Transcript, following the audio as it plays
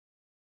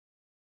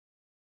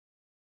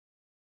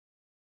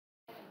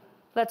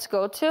Let's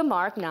go to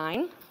Mark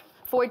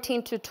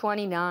 9:14 to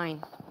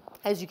 29.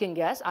 As you can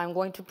guess, I'm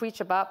going to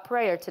preach about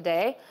prayer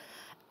today.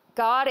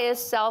 God is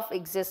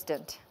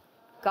self-existent.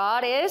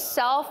 God is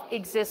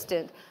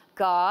self-existent.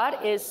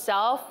 God is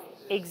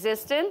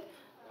self-existent.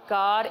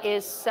 God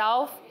is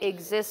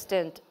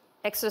self-existent.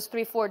 Exodus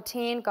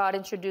 3:14, God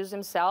introduced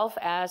himself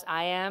as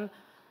I am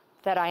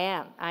that I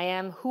am. I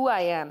am who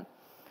I am,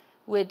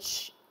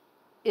 which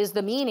is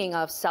the meaning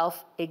of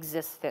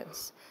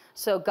self-existence.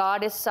 So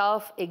God is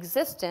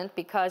self-existent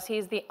because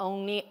he's the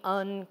only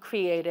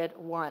uncreated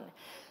one.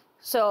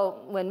 So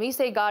when we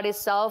say God is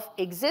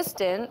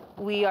self-existent,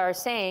 we are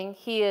saying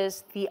he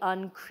is the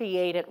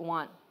uncreated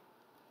one.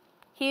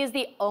 He is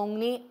the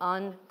only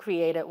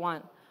uncreated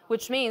one,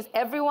 which means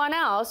everyone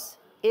else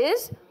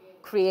is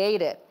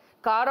created.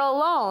 God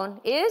alone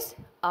is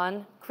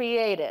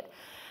uncreated.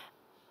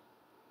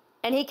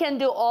 And he can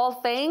do all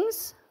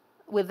things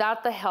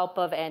without the help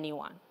of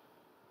anyone.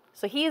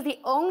 So he is the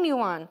only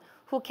one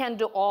who can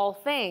do all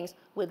things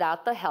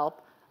without the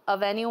help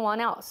of anyone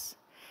else.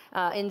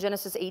 In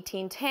Genesis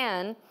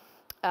 18:10,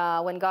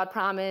 when God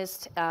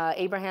promised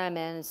Abraham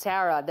and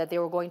Sarah that they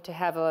were going to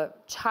have a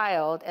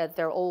child at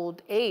their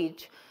old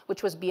age,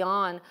 which was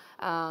beyond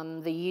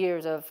the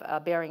years of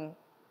bearing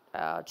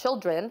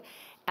children,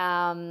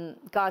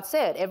 God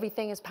said,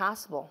 everything is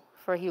possible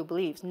for he who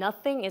believes.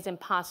 Nothing is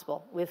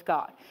impossible with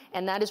God.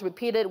 And that is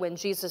repeated when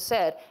Jesus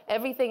said,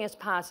 everything is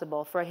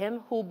possible for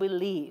him who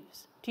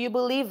believes. Do you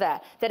believe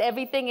that? That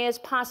everything is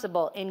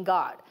possible in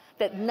God?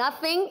 That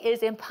nothing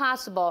is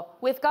impossible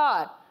with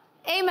God?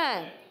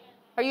 Amen.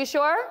 Are you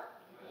sure?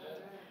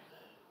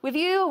 With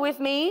you, with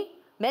me,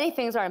 many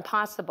things are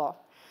impossible.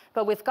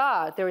 But with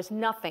God, there is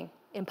nothing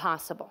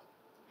impossible.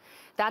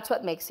 That's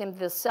what makes him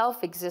the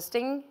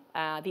self-existing,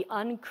 the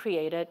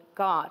uncreated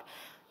God.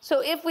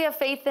 So if we have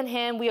faith in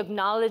him, we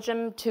acknowledge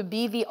him to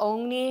be the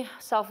only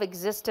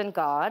self-existent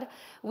God.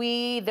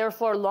 We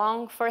therefore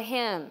long for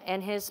him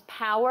and his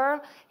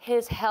power,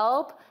 his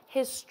help,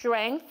 his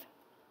strength,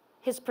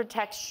 his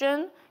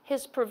protection,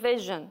 his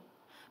provision.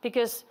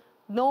 Because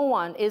no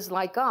one is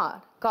like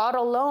God. God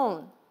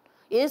alone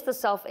is the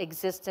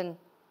self-existent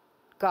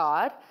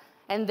God,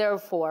 and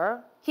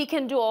therefore he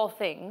can do all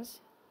things.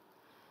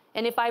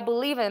 And if I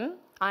believe him,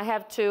 I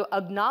have to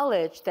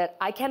acknowledge that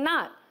I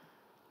cannot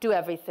do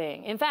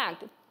everything. In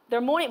fact, there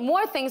are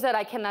more things that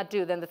I cannot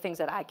do than the things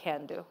that I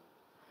can do.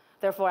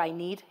 Therefore, I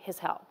need his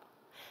help.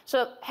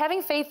 So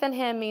having faith in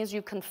him means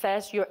you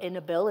confess your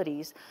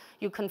inabilities.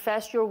 You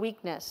confess your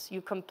weakness.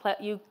 You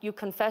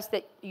confess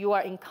that you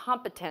are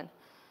incompetent,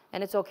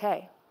 and it's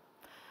okay.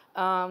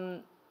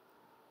 When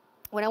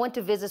I went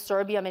to visit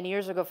Serbia many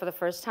years ago for the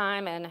first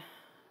time, and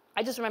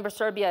I just remember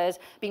Serbia as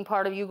being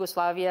part of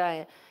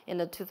Yugoslavia in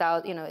the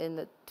 2000,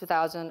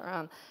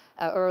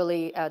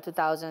 early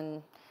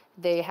 2000.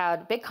 They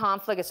had big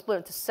conflict. It split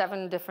into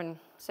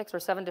 6 or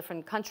 7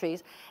 different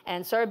countries.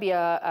 And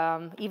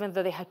Serbia, even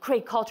though they had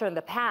great culture in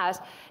the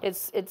past,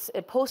 it's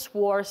a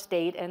post-war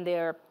state, and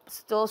they're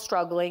still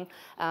struggling.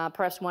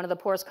 Perhaps one of the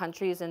poorest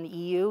countries in the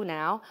EU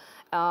now.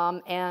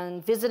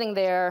 And visiting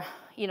there,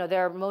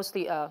 they're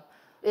mostly,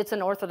 it's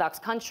an Orthodox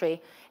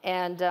country.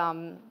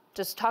 And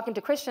just talking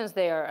to Christians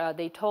there,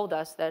 they told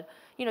us that,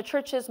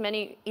 churches,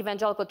 many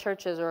evangelical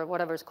churches, or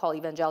whatever is called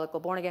evangelical,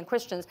 born-again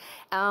Christians,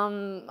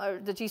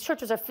 these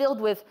churches are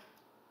filled with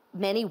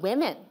many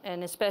women,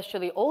 and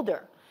especially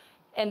older,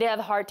 and they have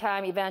a hard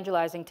time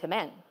evangelizing to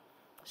men.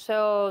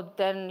 So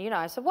then,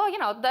 I said, well,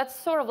 that's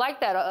sort of like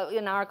that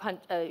in our,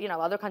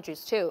 other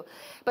countries too.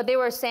 But they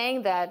were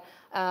saying that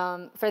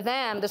for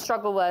them, the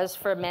struggle was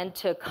for men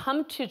to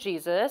come to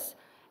Jesus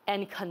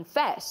and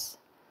confess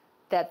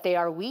that they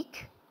are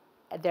weak,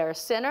 they're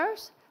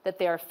sinners, that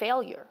they are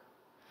failure.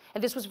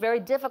 And this was very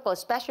difficult,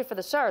 especially for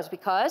the Serbs,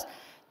 because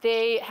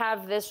they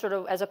have this sort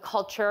of, as a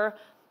culture,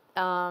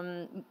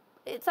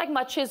 it's like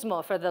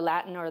machismo for the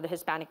Latin or the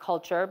Hispanic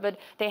culture, but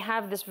they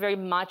have this very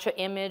macho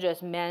image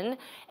as men.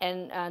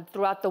 And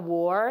throughout the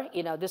war,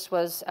 this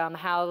was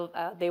how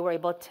they were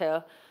able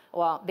to,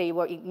 they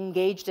were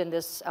engaged in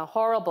this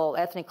horrible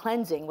ethnic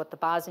cleansing with the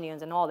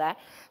Bosnians and all that.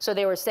 So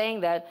they were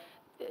saying that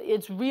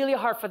it's really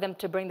hard for them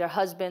to bring their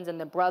husbands and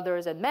their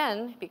brothers and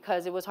men,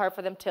 because it was hard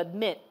for them to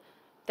admit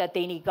that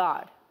they need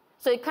God.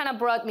 So it kind of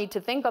brought me to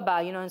think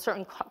about, in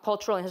certain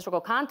cultural and historical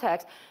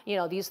contexts,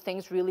 these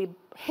things really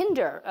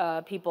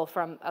hinder people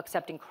from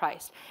accepting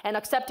Christ. And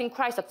accepting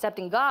Christ,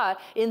 accepting God,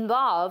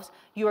 involves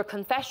your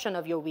confession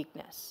of your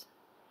weakness.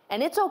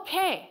 And it's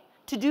okay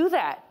to do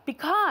that,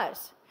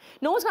 because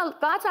God's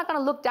not going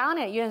to look down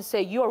at you and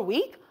say, you're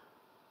weak?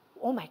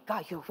 Oh my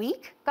God, you're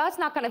weak? God's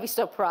not going to be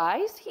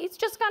surprised. He's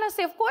just going to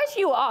say, of course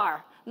you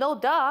are. No,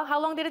 duh.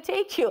 How long did it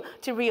take you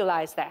to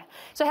realize that?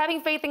 So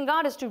having faith in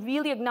God is to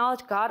really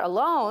acknowledge God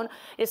alone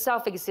is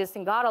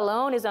self-existing. God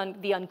alone is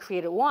the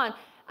uncreated one.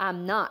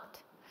 I'm not.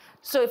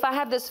 So if I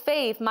have this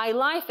faith, my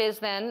life is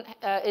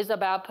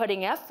about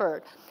putting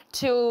effort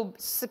to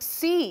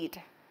succeed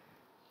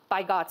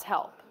by God's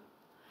help.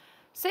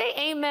 Say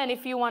amen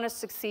if you want to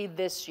succeed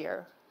this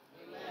year.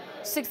 Amen.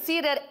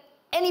 Succeed at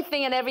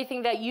anything and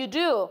everything that you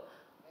do.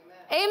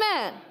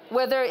 Amen.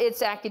 Whether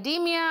it's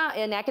academia,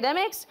 in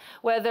academics,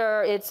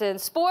 whether it's in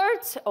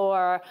sports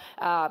or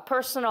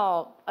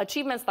personal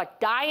achievements like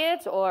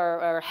diet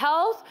or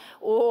health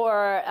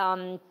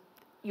or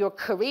your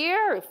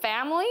career,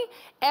 family,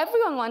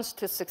 everyone wants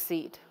to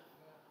succeed.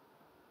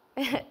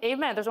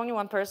 Amen. There's only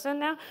one person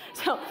now.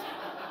 So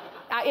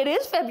it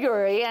is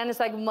February, and it's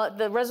like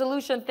the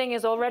resolution thing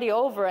is already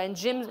over, and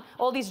gyms,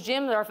 all these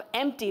gyms are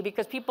empty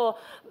because people,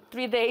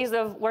 3 days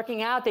of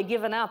working out, they've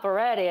given up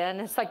already. And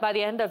it's like by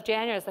the end of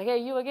January, it's like, hey,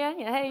 you again?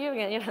 Yeah, hey, you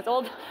again? You know, it's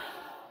old.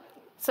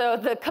 So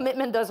the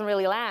commitment doesn't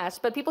really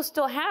last. But people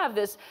still have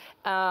this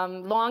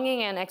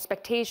longing and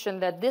expectation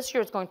that this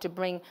year is going to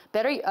bring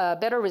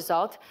better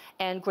result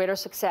and greater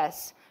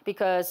success.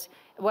 Because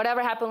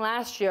whatever happened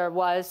last year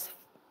was,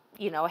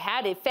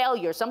 had a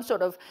failure, some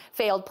sort of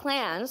failed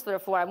plans.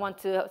 Therefore, I want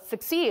to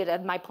succeed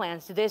at my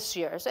plans this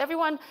year. So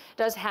everyone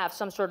does have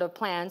some sort of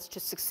plans to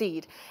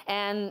succeed.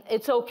 And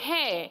it's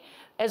okay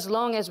as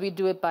long as we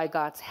do it by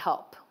God's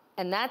help.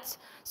 And that's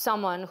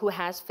someone who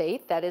has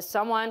faith. That is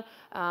someone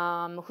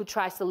who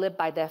tries to live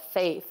by their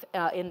faith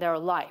in their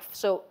life.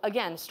 So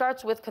again,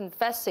 starts with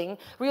confessing,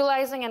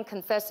 realizing and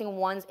confessing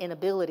one's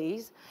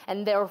inabilities,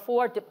 and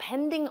therefore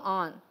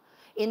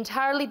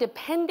entirely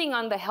depending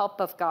on the help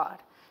of God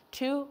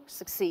to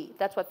succeed.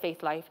 That's what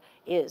faith life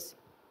is.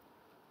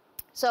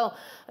 So,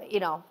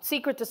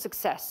 secret to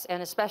success,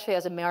 and especially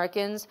as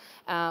Americans,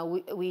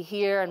 we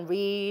hear and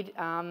read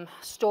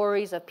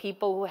stories of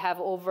people who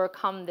have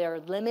overcome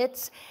their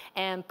limits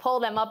and pull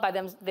them up by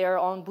their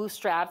own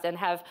bootstraps and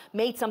have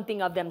made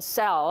something of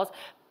themselves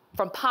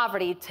from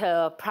poverty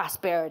to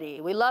prosperity.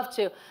 We love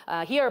to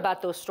hear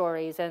about those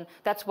stories, and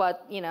that's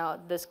what,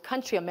 this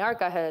country,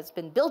 America, has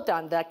been built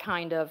on, that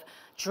kind of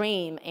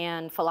dream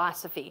and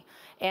philosophy.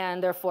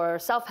 And therefore,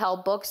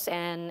 self-help books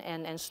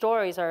and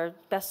stories are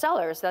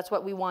bestsellers. That's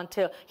what we want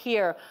to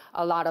hear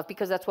a lot of,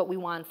 because that's what we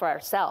want for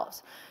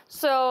ourselves.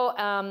 So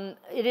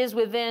it is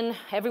within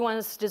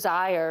everyone's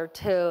desire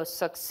to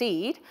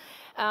succeed.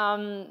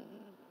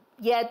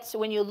 Yet,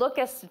 when you look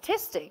at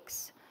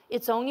statistics,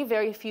 it's only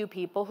very few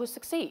people who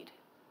succeed.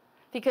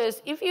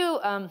 Because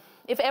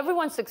if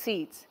everyone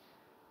succeeds,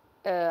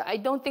 I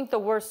don't think the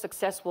word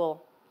success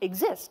will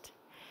exist.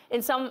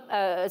 In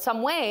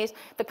some ways,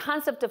 the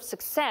concept of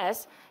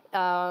success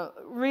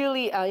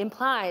really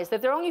implies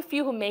that there are only a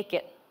few who make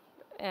it,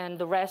 and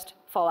the rest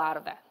fall out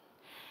of that.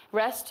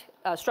 Rest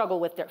struggle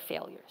with their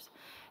failures.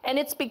 And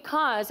it's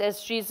because,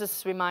 as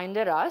Jesus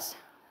reminded us,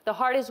 the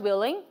heart is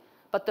willing,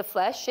 but the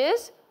flesh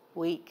is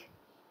weak.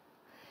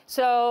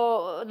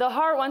 So the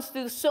heart wants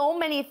to do so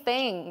many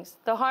things.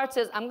 The heart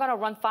says, I'm going to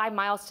run 5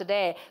 miles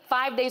today,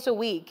 5 days a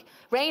week,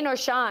 rain or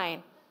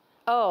shine.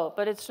 Oh,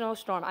 but it's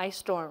snowstorm, ice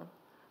storm.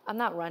 I'm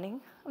not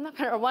running. I'm not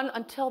going to run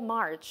until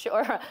March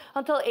or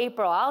until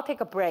April. I'll take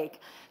a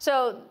break.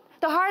 So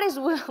the heart is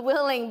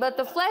willing, but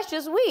the flesh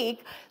is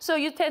weak. So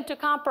you tend to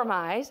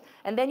compromise,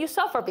 and then you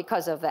suffer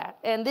because of that.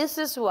 And this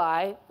is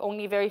why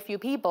only very few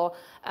people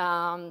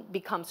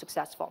become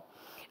successful.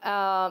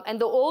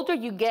 And the older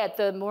you get,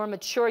 the more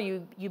mature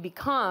you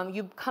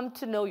come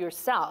to know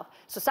yourself.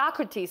 So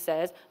Socrates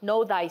says,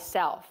 know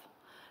thyself.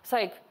 It's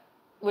like,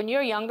 when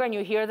you're younger and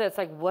you hear that, it's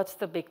like, what's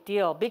the big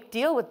deal? Big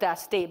deal with that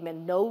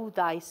statement, know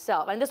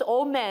thyself. And this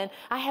old man,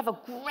 I have a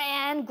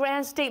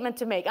grand statement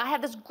to make. I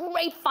have this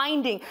great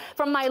finding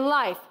from my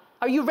life.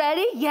 Are you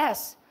ready?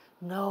 Yes.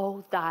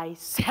 Know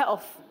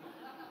thyself.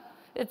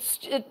 It's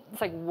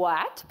like,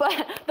 what?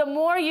 But the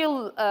more you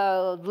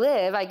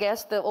live, I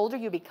guess, the older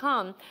you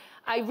become,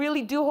 I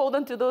really do hold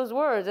on to those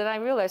words. And I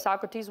realize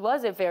Socrates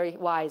was a very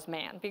wise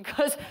man,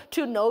 because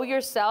to know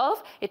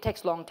yourself, it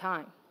takes a long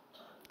time.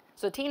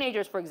 So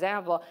teenagers, for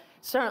example,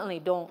 certainly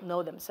don't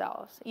know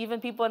themselves.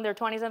 Even people in their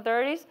 20s and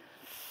 30s,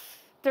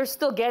 they're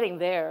still getting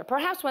there.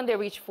 Perhaps when they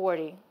reach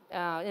 40,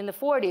 in the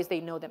 40s,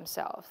 they know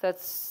themselves.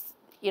 That's,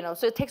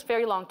 so it takes a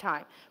very long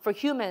time for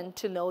human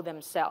to know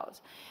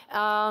themselves.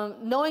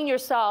 Knowing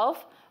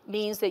yourself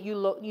means that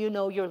you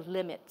know your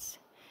limits.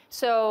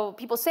 So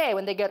people say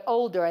when they get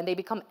older and they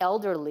become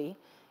elderly,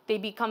 they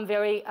become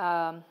very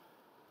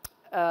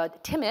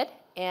timid,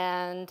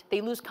 and they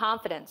lose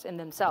confidence in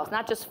themselves,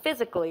 not just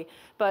physically,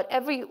 but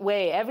every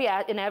way,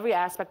 in every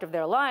aspect of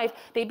their life,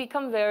 they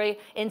become very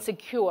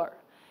insecure.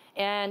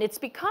 And it's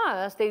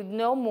because they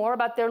know more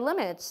about their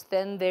limits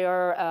than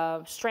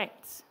their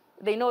strengths.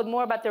 They know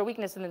more about their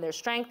weakness than their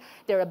strength,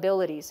 their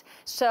abilities.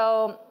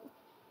 So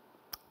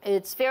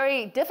it's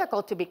very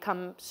difficult to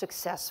become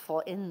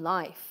successful in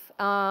life.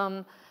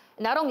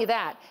 Not only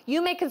that,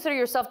 you may consider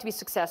yourself to be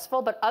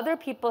successful, but other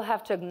people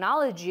have to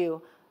acknowledge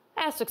you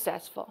as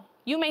successful.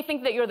 You may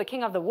think that you're the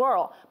king of the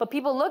world, but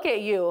people look at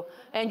you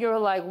and you're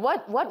like,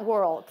 what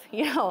world?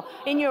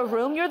 In your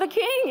room, you're the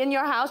king. In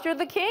your house, you're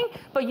the king,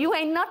 but you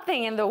ain't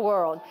nothing in the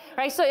world,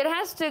 right? So it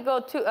has to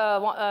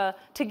go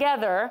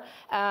together,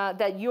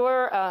 that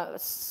your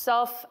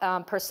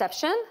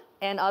self-perception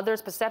and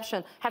others'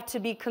 perception have to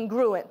be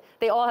congruent.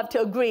 They all have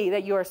to agree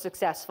that you are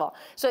successful.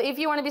 So if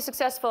you want to be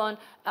successful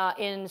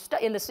in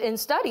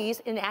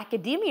studies, in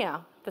academia,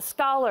 the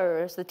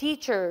scholars, the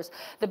teachers,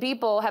 the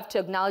people have to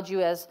acknowledge you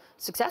as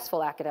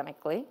successful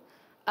academically.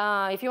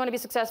 If you want to be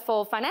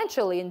successful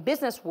financially in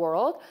business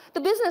world, the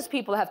business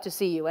people have to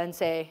see you and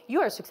say,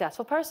 you're a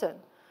successful person.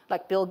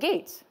 Like Bill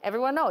Gates,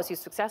 everyone knows he's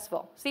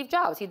successful. Steve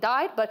Jobs, he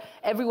died, but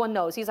everyone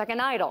knows he's like an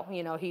idol.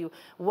 You know,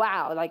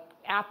 wow, like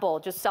Apple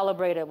just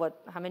celebrated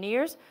how many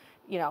years?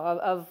 You know,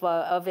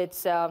 of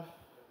its, Not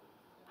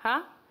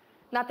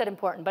that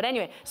important, but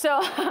anyway.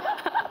 So,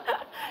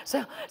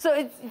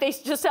 they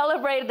just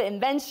celebrated the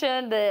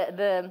invention,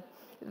 the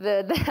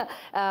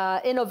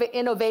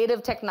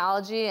innovative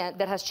technology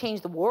that has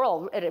changed the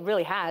world. It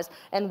really has,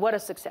 and what a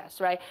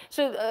success, right?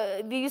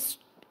 So these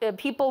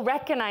people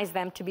recognize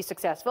them to be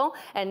successful,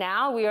 and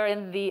now we are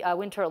in the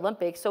Winter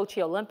Olympics,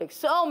 Sochi Olympics.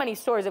 So many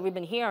stories that we've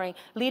been hearing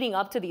leading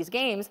up to these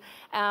games.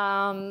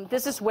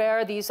 This is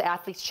where these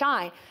athletes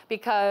shine,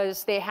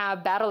 because they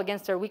have battled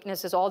against their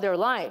weaknesses all their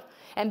life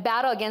and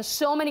battled against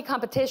so many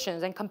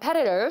competitions and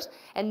competitors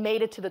and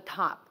made it to the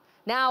top.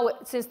 Now,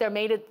 since they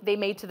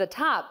made to the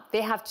top,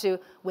 they have to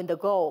win the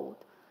gold.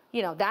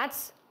 You know,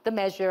 that's the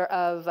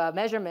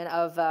measurement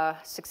of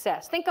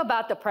success. Think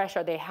about the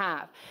pressure they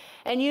have.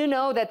 And you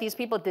know that these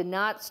people did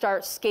not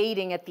start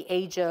skating at the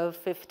age of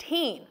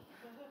 15.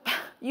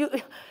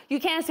 You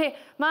can't say,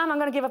 Mom, I'm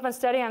going to give up on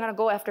studying. I'm going to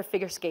go after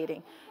figure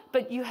skating.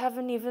 But you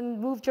haven't even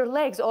moved your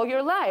legs all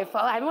your life.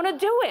 Well, I want to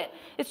do it.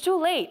 It's too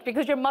late,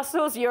 because your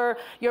muscles, your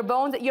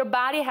bones, your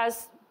body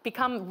has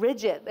become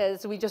rigid,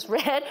 as we just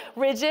read,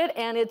 rigid,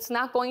 and it's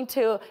not going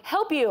to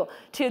help you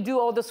to do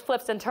all those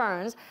flips and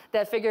turns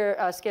that figure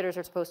skaters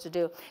are supposed to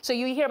do. So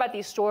you hear about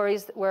these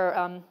stories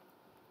where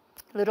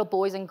little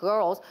boys and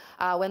girls,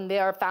 when they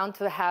are found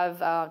to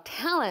have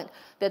talent,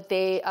 that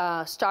they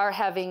start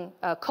having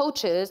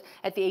coaches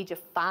at the age of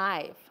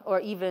 5 or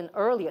even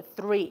earlier,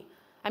 3.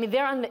 I mean,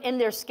 they're in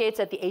their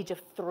skates at the age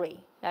of 3.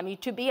 I mean,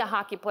 to be a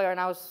hockey player, and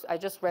I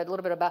just read a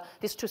little bit about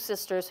these 2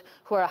 sisters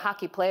who are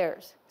hockey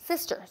players.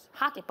 Sisters,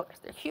 hockey players,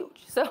 they're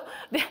huge. So,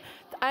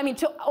 I mean,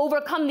 to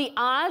overcome the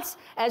odds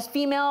as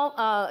female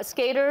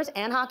skaters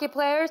and hockey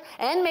players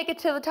and make it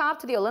to the top,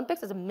 to the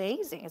Olympics, is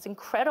amazing. It's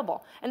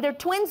incredible. And they're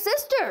twin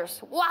sisters.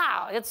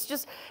 Wow, it's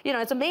just, you know,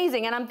 it's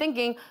amazing. And I'm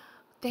thinking,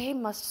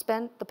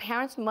 the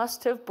parents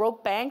must have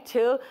broke bank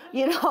to,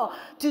 you know,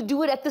 to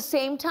do it at the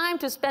same time,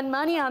 to spend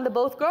money on the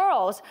both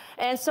girls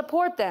and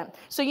support them.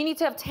 So you need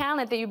to have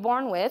talent that you're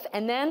born with.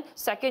 And then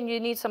second,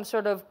 you need some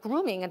sort of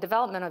grooming and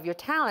development of your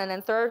talent.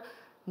 And third,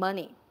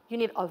 money. You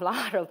need a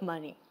lot of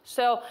money.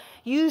 So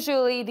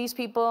usually these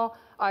people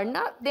they're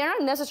not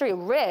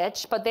necessarily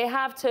rich, but they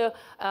have to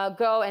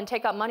go and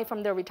take out money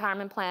from their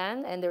retirement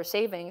plan and their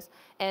savings,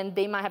 and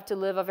they might have to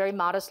live a very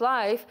modest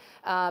life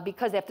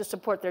because they have to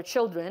support their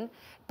children.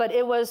 But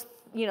it was,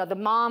 you know, the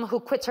mom who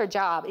quits her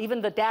job,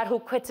 even the dad who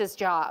quits his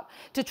job,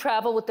 to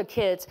travel with the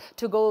kids,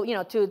 to go, you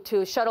know,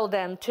 to shuttle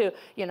them to,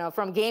 you know,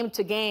 from game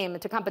to game,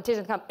 to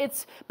competition.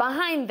 It's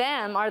behind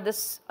them are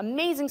this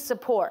amazing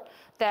support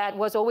that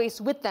was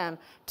always with them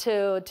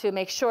to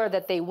make sure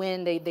that they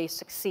win, they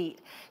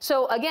succeed.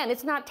 So again,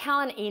 it's not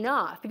talent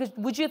enough, because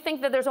would you think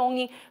that there's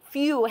only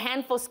a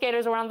handful of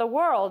skaters around the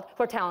world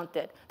who are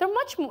talented? There are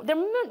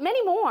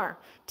many more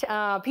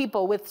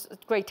people with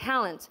great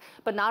talents,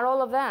 but not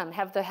all of them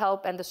have the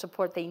help and the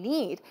support they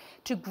need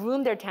to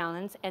groom their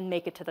talents and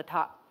make it to the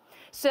top.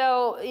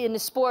 So in the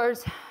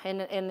sports,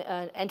 in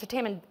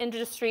entertainment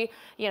industry,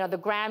 you know, the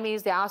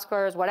Grammys, the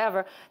Oscars,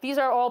 whatever, these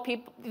are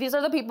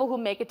the people who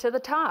make it to the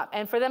top.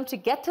 And for them to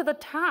get to the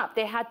top,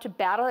 they had to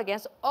battle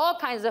against all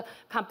kinds of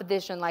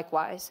competition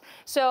likewise.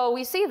 So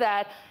we see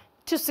that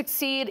to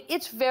succeed,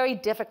 it's very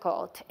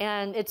difficult.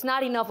 And it's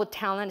not enough with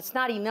talent, it's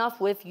not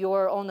enough with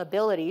your own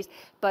abilities,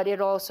 but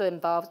it also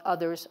involves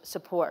others'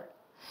 support.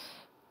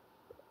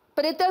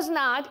 But it does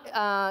not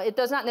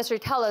necessarily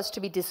tell us to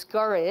be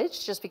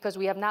discouraged just because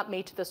we have not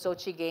made to the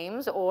Sochi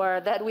Games or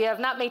that we have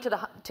not made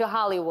to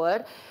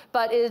Hollywood.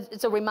 But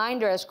it's a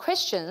reminder as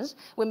Christians,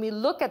 when we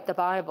look at the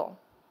Bible,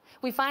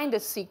 we find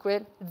the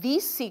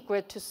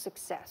secret to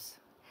success.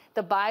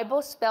 The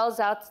Bible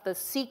spells out the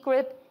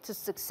secret to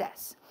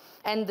success.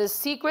 And the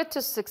secret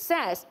to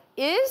success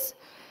is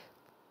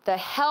the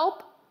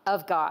help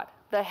of God,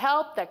 the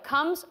help that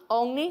comes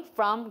only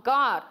from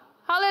God.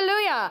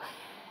 Hallelujah.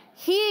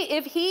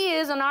 If he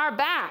is on our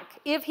back,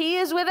 if he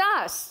is with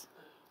us,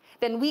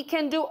 then we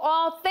can do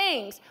all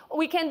things.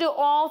 We can do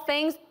all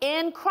things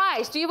in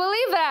Christ. Do you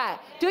believe that?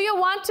 Do you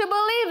want to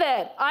believe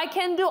it? I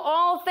can do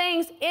all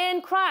things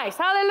in Christ.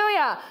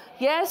 Hallelujah.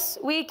 Yes,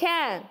 we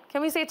can.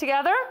 Can we say it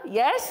together?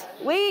 Yes,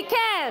 we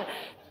can.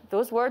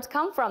 Those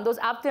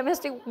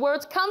optimistic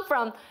words come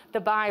from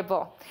the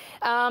Bible.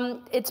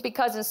 It's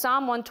because in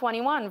Psalm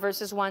 121,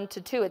 verses 1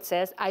 to 2, it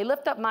says, I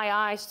lift up my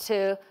eyes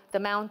to the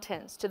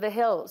mountains, to the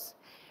hills.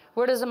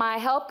 Where does my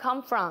help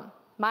come from?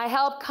 My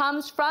help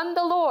comes from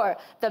the Lord,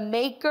 the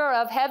maker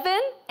of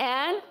heaven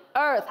and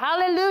earth.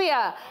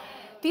 Hallelujah.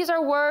 These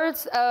are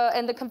words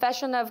in the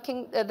confession of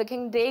the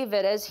King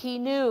David, as he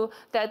knew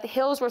that the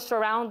hills were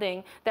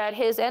surrounding, that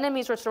his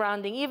enemies were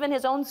surrounding, even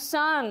his own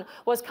son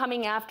was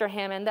coming after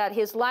him, and that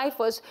his life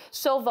was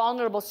so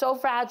vulnerable, so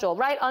fragile,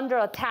 right under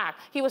attack.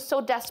 He was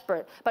so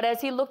desperate. But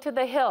as he looked to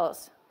the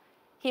hills,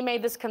 he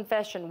made this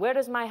confession: where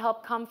does my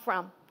help come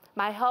from?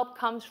 My help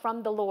comes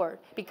from the Lord,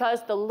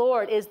 because the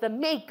Lord is the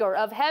maker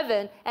of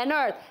heaven and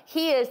earth.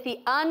 He is the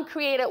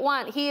uncreated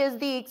one. He is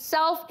the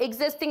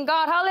self-existing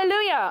God.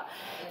 Hallelujah.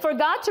 For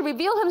God to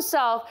reveal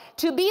himself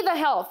to be the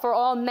help for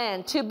all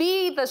men, to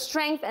be the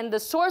strength and the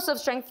source of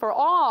strength for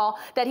all,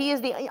 that he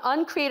is the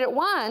uncreated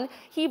one,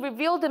 he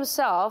revealed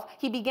himself,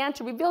 he began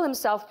to reveal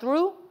himself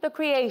through the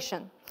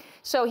creation.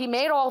 So he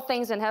made all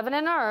things in heaven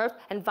and earth,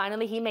 and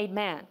finally he made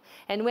man.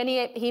 And when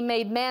he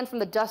made man from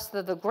the dust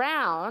of the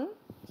ground,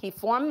 he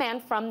formed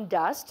man from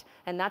dust,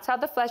 and that's how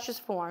the flesh is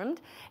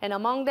formed. And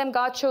among them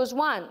God chose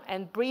one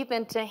and breathed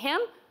into him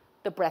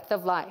the breath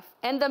of life.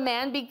 And the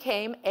man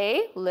became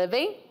a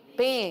living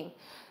being.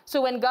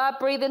 So when God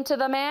breathed into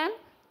the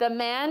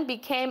man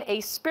became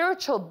a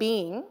spiritual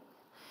being,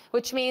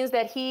 which means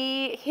that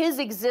his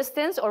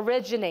existence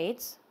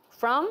originates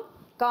from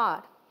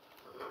God.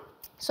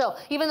 So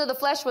even though the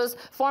flesh was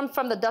formed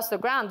from the dust of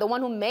the ground, the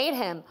one who made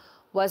him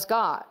was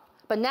God.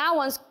 But now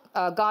once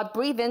God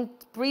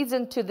breathes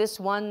into this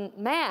one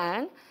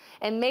man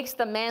and makes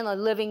the man a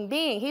living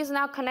being, he's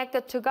now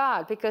connected to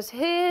God, because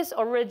his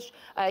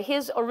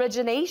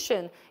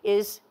origination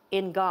is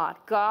in God.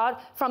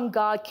 From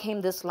God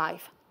came this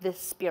life, this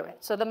spirit.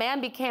 So the man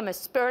became a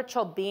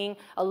spiritual being,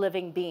 a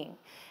living being.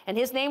 And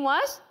his name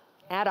was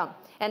Adam.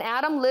 And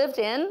Adam lived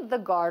in the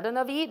Garden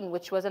of Eden,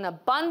 which was an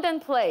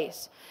abundant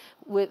place,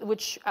 we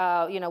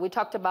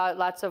talked about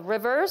lots of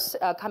rivers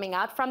coming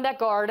out from that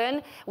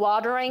garden,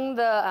 watering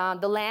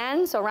the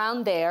lands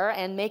around there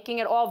and making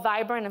it all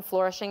vibrant and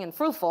flourishing and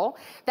fruitful.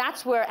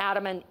 That's where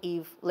Adam and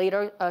Eve,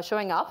 later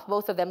showing up,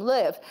 both of them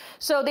lived.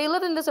 So they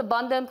lived in this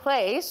abundant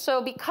place.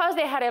 So because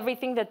they had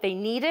everything that they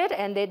needed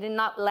and they did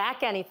not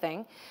lack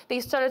anything, they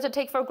started to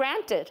take for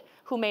granted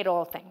who made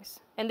all things.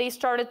 And they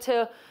started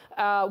to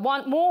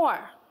want more.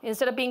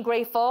 Instead of being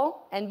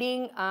grateful and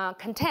being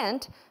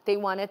content, they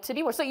wanted to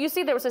be more. So you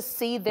see there was a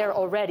seed there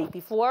already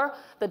before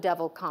the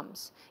devil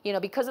comes.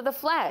 Because of the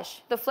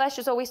flesh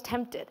is always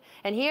tempted.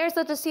 And here's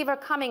the deceiver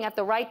coming at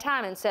the right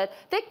time and said,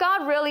 did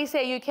God really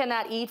say you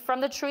cannot eat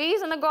from the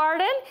trees in the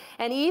garden?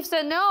 And Eve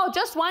said, no,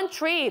 just one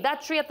tree,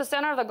 that tree at the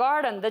center of the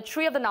garden, the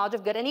tree of the knowledge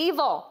of good and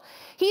evil.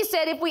 He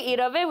said, if we eat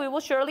of it, we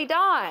will surely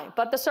die.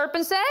 But the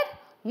serpent said,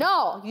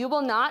 no, you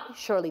will not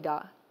surely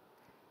die.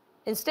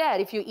 Instead,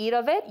 if you eat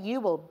of it,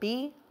 you will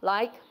be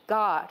like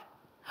God.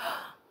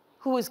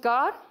 Who is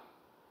God?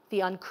 The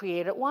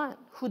uncreated one,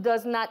 who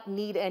does not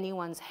need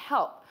anyone's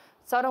help.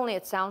 Suddenly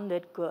it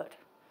sounded good.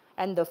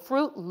 And the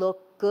fruit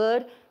looked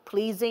good,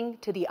 pleasing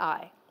to the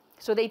eye.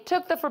 So they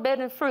took the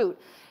forbidden fruit.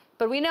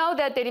 But we know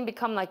that they didn't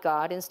become like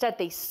God. Instead,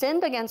 they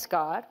sinned against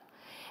God.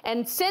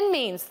 And sin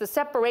means the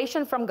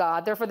separation from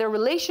God. Therefore, their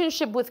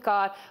relationship with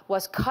God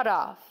was cut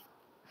off.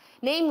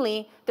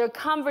 Namely, their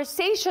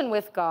conversation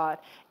with God,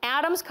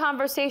 Adam's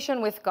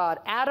conversation with God,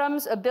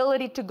 Adam's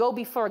ability to go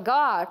before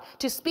God,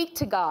 to speak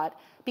to God,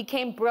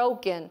 became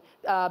broken,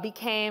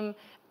 became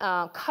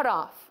cut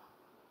off.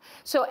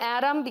 So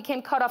Adam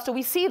became cut off. So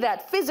we see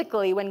that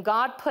physically when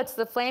God puts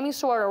the flaming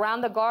sword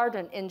around the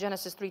garden in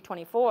Genesis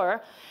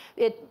 3:24,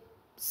 it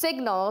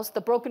signals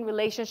the broken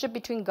relationship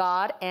between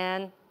God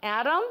and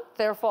Adam,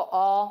 therefore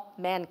all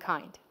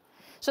mankind.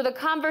 So the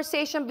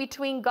conversation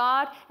between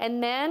God and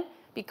man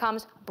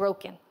becomes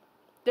broken.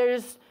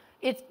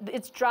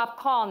 It's drop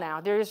call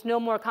now. There is no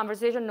more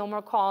conversation, no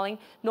more calling,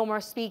 no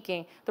more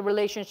speaking. The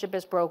relationship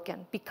is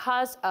broken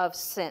because of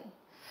sin.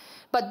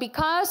 But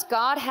because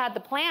God had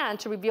the plan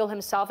to reveal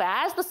himself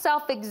as the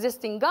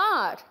self-existing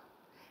God,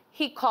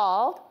 he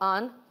called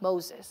on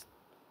Moses.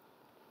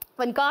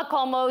 When God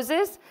called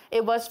Moses,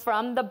 it was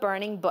from the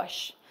burning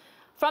bush.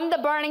 From the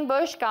burning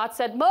bush, God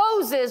said,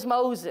 Moses,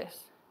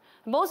 Moses.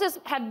 Moses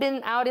had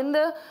been out in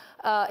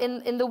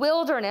the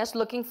wilderness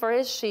looking for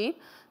his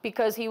sheep,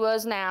 because he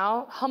was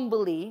now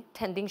humbly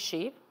tending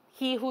sheep.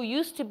 He who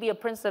used to be a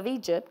prince of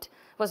Egypt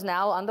was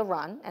now on the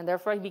run, and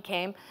therefore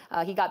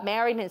he got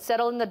married and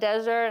settled in the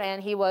desert,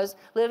 and he was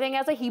living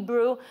as a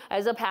Hebrew,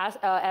 as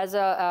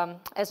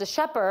a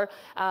shepherd,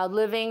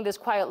 living this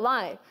quiet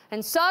life.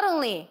 And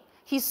suddenly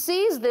he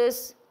sees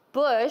this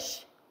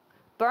bush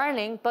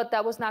burning, but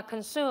that was not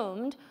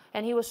consumed.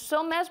 And he was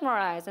so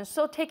mesmerized and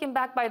so taken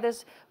back by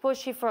this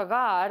bush, he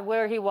forgot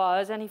where he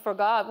was, and he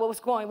forgot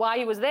why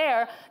he was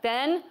there.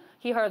 Then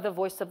he heard the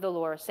voice of the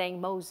Lord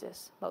saying,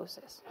 Moses,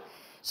 Moses.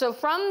 So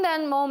from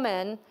that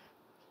moment,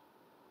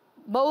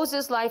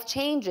 Moses' life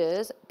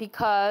changes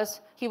because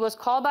he was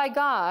called by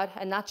God,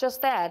 and not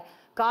just that,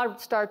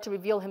 God started to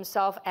reveal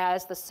himself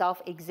as the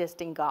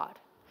self-existing God.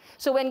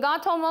 So when God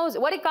told Moses,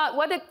 what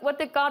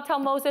did God tell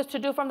Moses to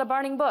do from the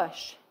burning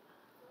bush?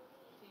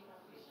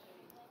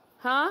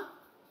 Huh?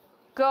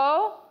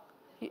 Go.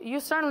 You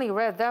certainly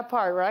read that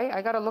part, right?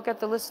 I got to look at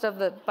the list of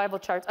the Bible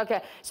charts.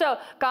 Okay, so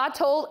God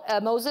told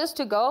Moses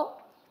to go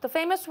The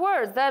famous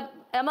words that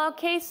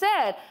MLK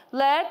said,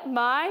 let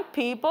my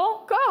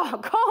people go.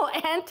 Go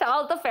and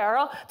tell the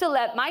Pharaoh to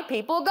let my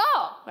people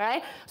go,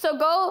 right? So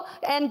go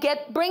and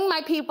bring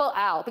my people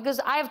out because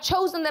I have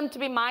chosen them to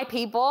be my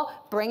people,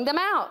 bring them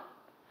out.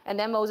 And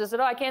then Moses said,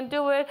 oh, I can't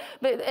do it.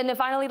 And then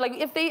finally, like,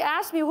 if they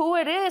ask me who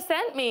it is,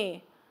 sent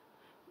me.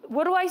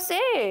 What do I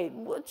say?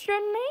 What's your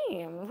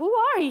name? Who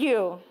are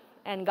you?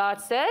 And God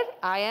said,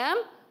 I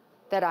am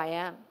that I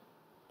am.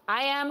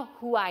 I am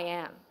who I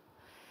am.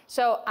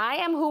 So I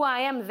am who I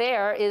am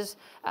there is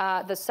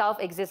the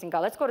self-existing God.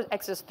 Let's go to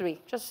Exodus 3.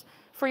 Just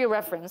for your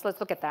reference, let's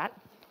look at that.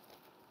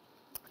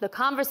 The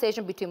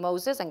conversation between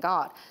Moses and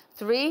God.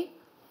 3,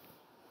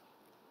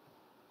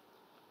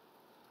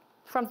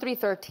 from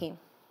 3:13.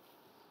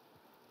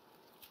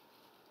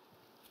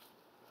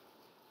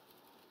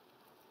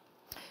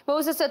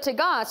 Moses said to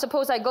God,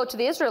 suppose I go to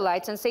the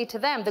Israelites and say to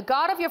them, the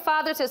God of your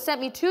fathers has sent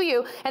me to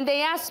you, and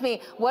they ask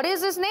me, what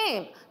is his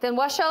name? Then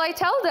what shall I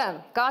tell them?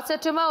 God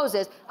said to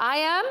Moses, I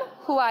am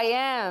who I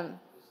am.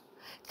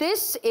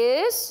 This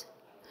is...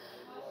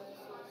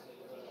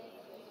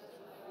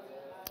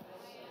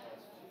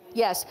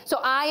 Yes, so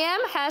I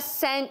am has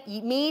sent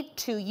me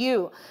to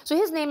you. So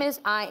his name is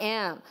I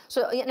am.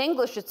 So in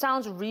English, it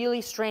sounds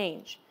really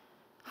strange.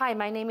 Hi,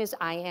 my name is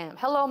I am.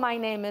 Hello, my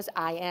name is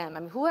I am. I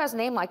mean, who has a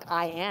name like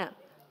I am?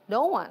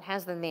 No one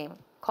has the name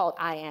called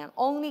I am,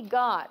 only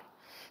God.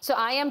 So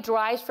I am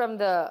derives from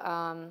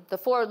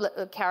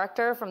the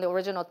character from the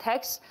original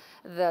text,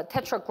 the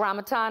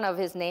tetragrammaton of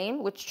his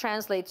name, which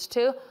translates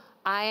to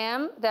I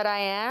am that I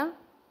am.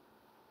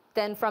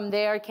 Then from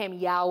there came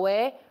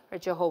Yahweh or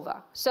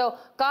Jehovah. So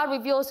God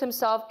reveals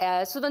himself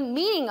as, so the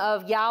meaning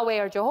of Yahweh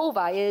or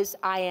Jehovah is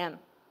I am.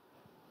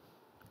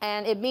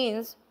 And it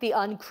means the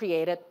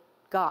uncreated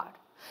God.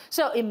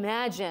 So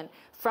imagine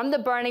from the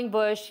burning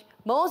bush,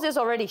 Moses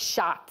already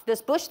shocked.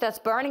 This bush that's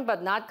burning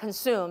but not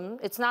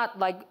consumed, it's not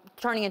like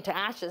turning into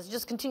ashes, it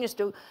just continues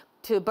to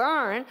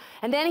burn.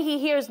 And then he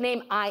hears the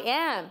name I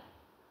am.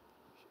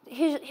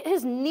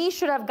 His knees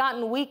should have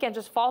gotten weak and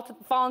just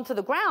fallen to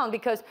the ground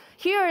because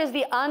here is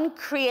the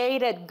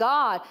uncreated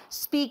God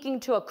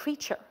speaking to a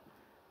creature.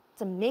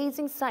 It's an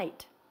amazing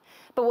sight.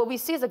 But what we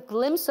see is a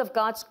glimpse of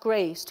God's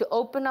grace to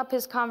open up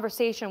his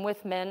conversation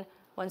with men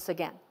once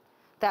again.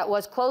 That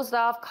was closed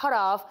off, cut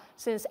off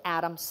since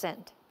Adam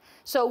sinned.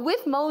 So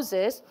with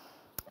Moses,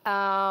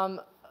 God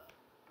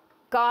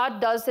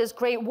does this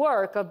great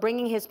work of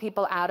bringing his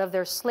people out of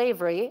their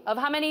slavery of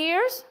how many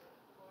years?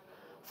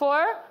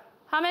 For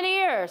how many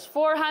years?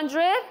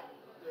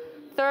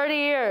 430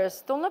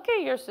 years. Don't look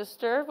at your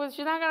sister, because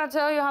she's not going to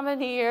tell you how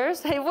many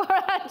years.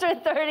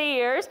 430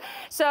 years.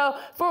 So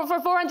for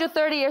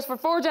 430 years, for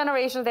 4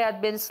 generations, they had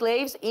been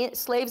slaves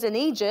in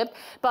Egypt,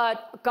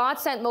 but God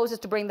sent Moses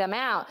to bring them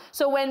out.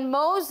 So when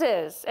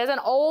Moses, as an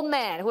old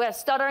man who had a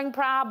stuttering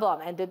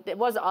problem and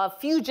was a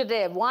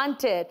fugitive, a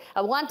wanted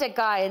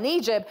guy in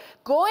Egypt,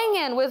 going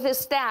in with his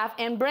staff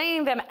and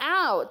bringing them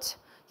out,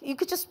 you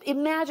could just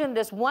imagine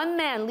this one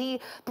man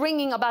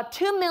bringing about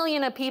 2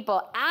 million of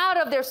people out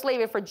of their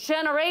slavery for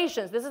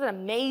generations. This is an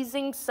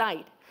amazing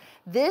sight.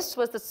 This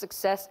was the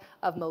success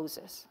of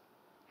Moses.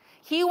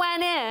 He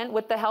went in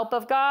with the help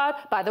of God,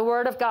 by the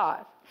word of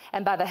God.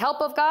 And by the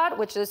help of God,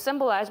 which is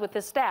symbolized with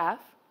his staff,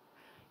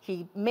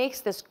 he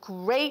makes this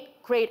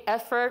great, great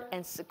effort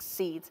and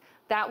succeeds.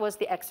 That was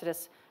the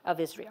Exodus of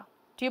Israel.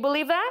 Do you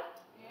believe that?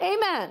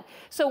 Amen.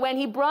 So when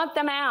he brought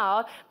them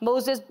out,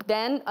 Moses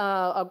then,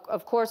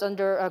 of course,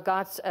 under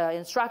God's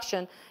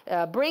instruction,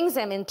 brings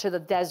them into the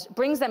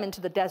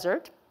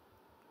desert.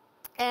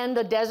 And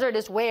the desert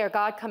is where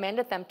God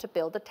commanded them to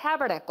build the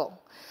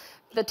tabernacle.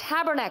 The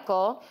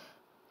tabernacle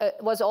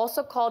was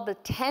also called the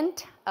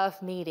tent of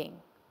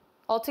meeting.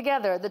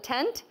 Altogether, the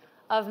tent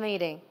of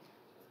meeting.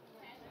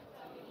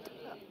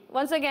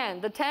 Once again,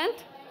 the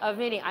tent of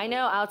meeting. I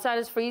know outside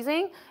is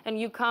freezing and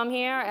you come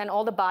here and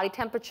all the body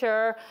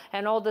temperature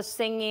and all the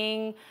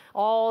singing,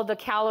 all the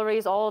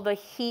calories, all the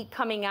heat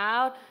coming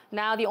out.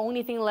 Now the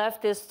only thing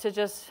left is to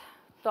just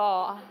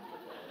thaw.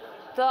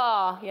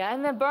 Yeah,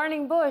 and then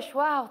burning bush,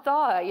 wow,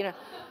 thaw, you know.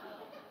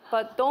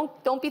 But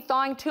don't be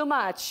thawing too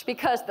much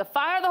because the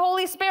fire of the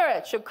Holy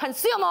Spirit should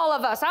consume all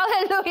of us.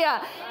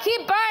 Hallelujah.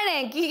 Keep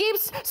burning.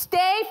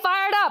 Stay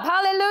fired up.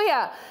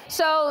 Hallelujah.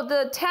 So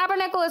the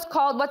tabernacle is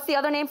called, what's the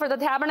other name for the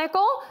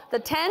tabernacle? The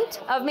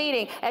tent of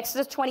meeting.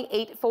 Exodus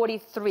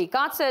 28:43.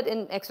 God said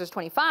in Exodus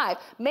 25,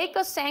 make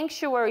a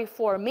sanctuary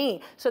for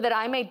me so that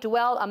I may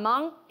dwell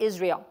among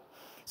Israel.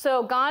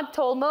 So God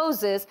told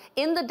Moses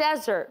in the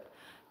desert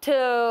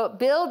to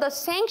build a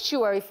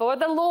sanctuary for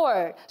the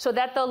Lord so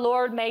that the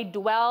Lord may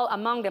dwell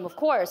among them. Of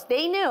course,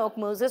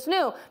 Moses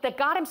knew that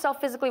God himself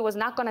physically was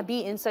not going to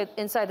be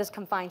inside this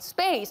confined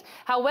space.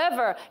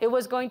 However, it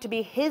was going to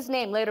be his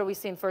name. Later we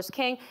see in 1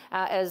 King,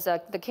 as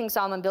the King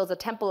Solomon builds a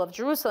temple of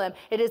Jerusalem,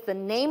 it is the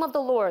name of the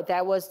Lord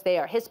that was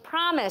there. His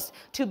promise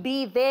to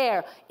be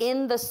there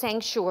in the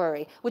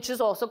sanctuary, which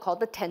is also called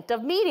the tent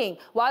of meeting.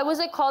 Why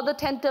was it called the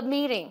tent of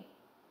meeting?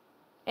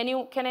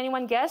 Can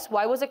anyone guess?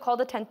 Why was it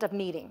called the tent of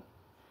meeting?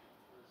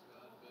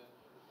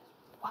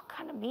 what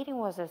kind of meeting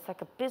was this?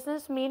 Like a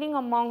business meeting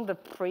among the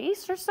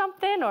priests or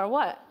something, or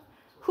what?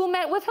 Who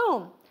met with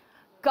whom?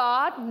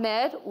 God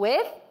met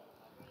with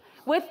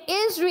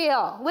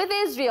Israel. With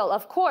Israel,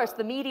 of course,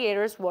 the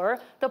mediators were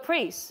the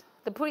priests.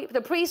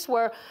 The priests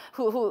were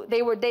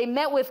they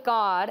met with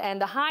God,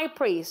 and the high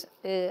priest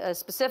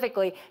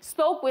specifically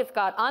spoke with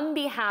God on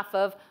behalf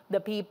of the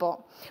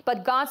people.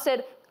 But God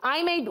said,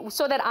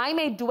 so that I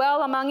may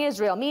dwell among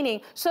Israel, meaning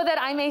so that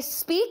I may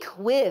speak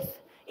with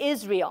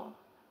Israel.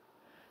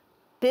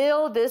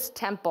 Build this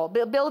temple,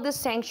 build this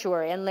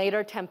sanctuary, and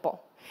later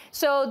temple.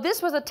 So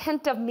this was a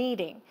tent of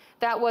meeting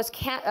that was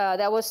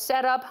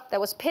set up, that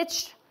was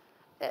pitched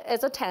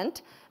as a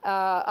tent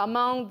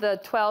among the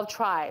 12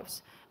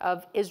 tribes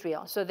of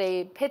Israel. So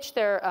they pitched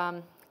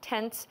their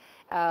tents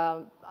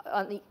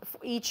on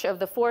each of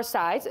the 4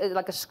 sides,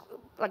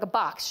 like a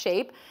box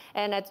shape,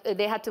 and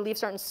they had to leave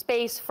certain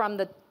space from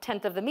the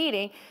tent of the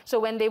meeting. So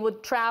when they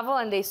would travel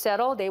and they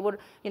settle, they would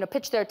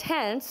pitch their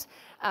tents,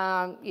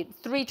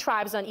 3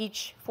 tribes on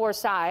each 4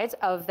 sides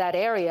of that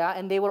area,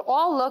 and they would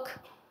all look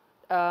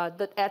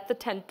at the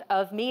tent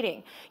of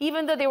meeting.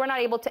 Even though they were not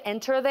able to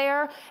enter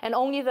there, and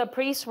only the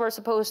priests were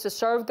supposed to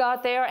serve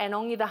God there, and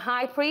only the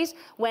high priest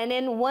went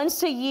in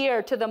once a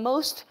year to the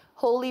most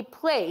holy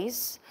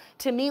place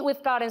to meet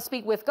with God and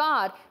speak with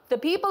God, the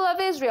people of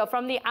Israel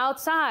from the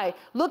outside,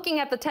 looking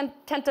at the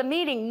tent of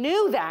meeting,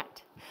 knew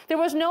that there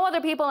was no other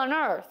people on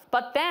earth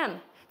but them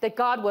that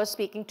God was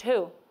speaking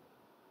to.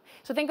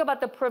 So think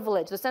about the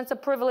privilege, the sense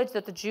of privilege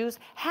that the Jews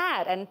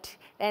had,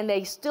 and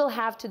they still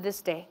have to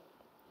this day.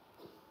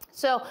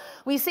 So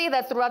we see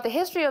that throughout the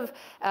history of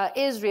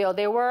Israel,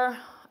 there were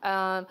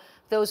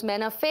those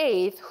men of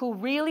faith who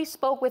really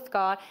spoke with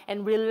God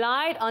and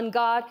relied on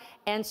God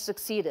and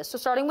succeeded. So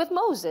starting with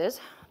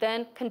Moses,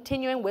 then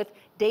continuing with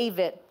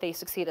David, they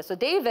succeeded. So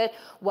David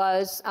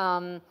was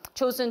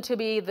chosen to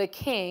be the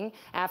king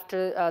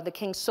after the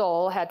king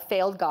Saul had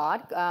failed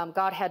God.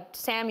 God had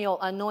Samuel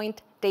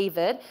anoint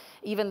David,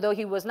 even though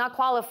he was not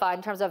qualified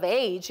in terms of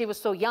age. He was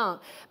so young.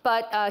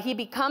 But he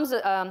becomes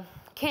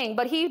king,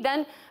 but he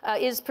then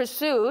is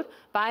pursued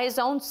by his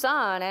own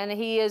son, and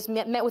he is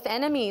met with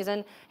enemies,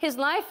 and his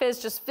life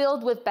is just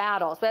filled with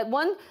battles. But at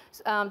one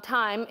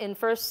time in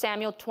 1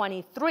 Samuel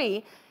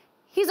 23,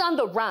 he's on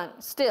the run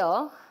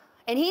still,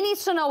 and he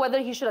needs to know whether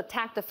he should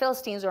attack the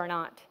Philistines or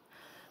not.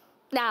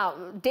 Now,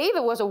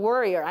 David was a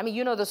warrior. I mean,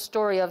 you know the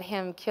story of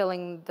him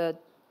killing the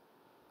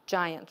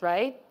giant,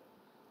 right?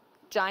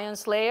 Giant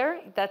slayer,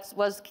 that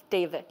was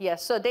David,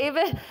 yes. So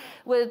David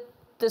with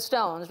the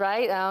stones,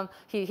 right?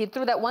 He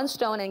threw that one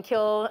stone and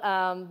killed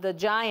the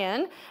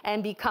giant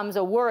and becomes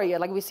a warrior.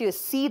 Like we see the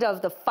seed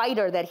of the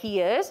fighter that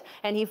he is,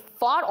 and he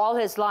fought all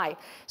his life.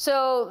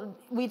 So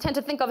we tend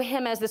to think of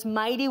him as this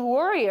mighty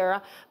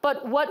warrior,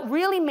 but what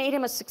really made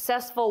him a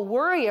successful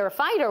warrior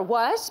fighter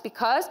was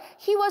because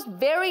he was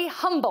very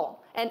humble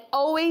and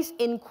always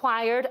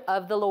inquired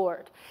of the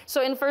Lord.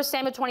 So in 1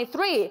 Samuel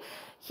 23,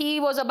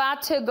 he was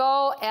about to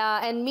go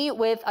and meet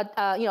with,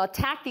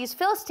 attack these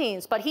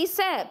Philistines, but he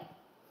said,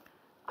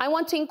 I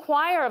want to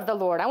inquire of the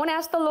Lord. I want to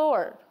ask the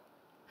Lord.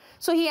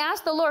 So he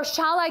asked the Lord,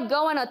 shall I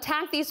go and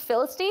attack these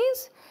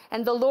Philistines?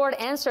 And the Lord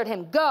answered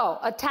him, go,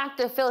 attack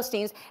the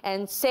Philistines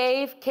and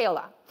save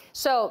Keilah.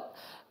 So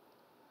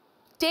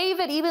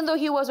David, even though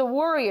he was a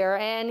warrior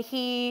and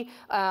he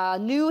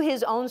knew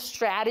his own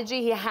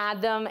strategy, he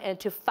had them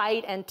to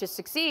fight and to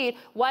succeed,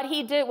 what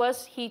he did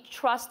was he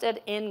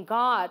trusted in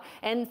God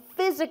and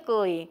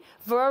physically,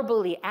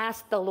 verbally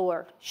asked the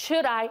Lord,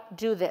 should I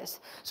do this?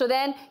 So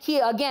then he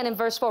again in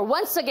verse 4,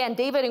 once again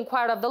David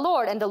inquired of the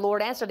Lord, and the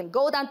Lord answered him,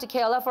 go down to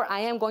Keilah, for I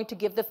am going to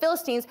give the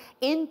Philistines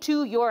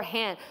into your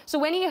hand. So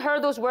when he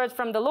heard those words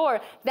from the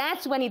Lord,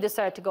 that's when he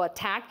decided to go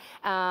attack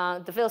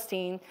the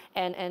Philistine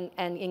and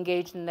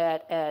engage in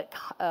that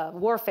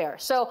warfare.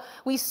 So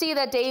we see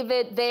that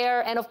David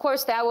there, and of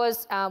course that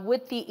was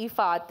with the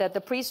ephod that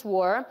the priest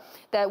wore,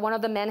 that one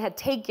of the men had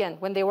taken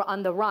when they were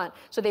on the run.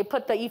 So they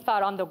put the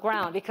ephod on the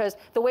ground because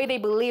the way they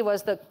believe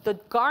was the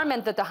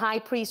garment that the high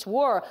priest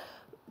wore,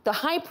 the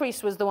high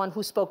priest was the one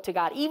who spoke to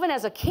God. Even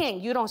as a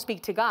king, you don't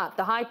speak to God.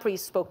 The high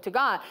priest spoke to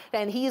God,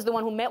 and he's the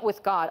one who met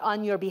with God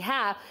on your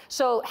behalf.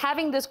 So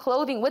having this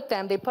clothing with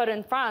them, they put it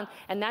in front,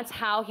 and that's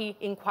how he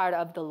inquired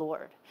of the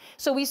Lord.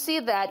 So we see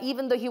that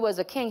even though he was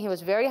a king, he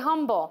was very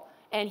humble,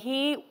 and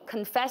he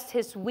confessed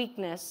his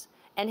weakness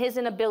and his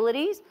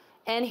inabilities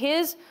and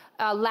his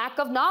lack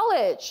of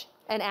knowledge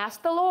and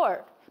asked the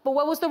Lord. But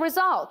what was the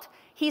result?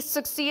 He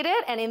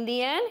succeeded, and in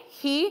the end,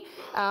 he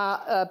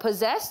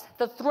possessed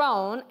the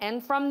throne,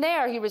 and from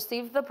there, he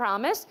received the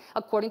promise,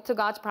 according to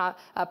God's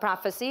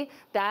prophecy,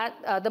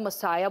 that the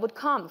Messiah would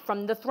come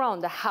from the throne,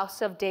 the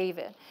house of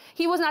David.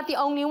 He was not the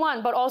only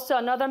one, but also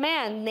another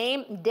man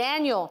named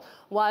Daniel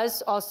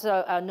was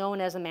also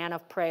known as a man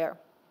of prayer.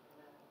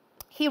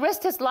 He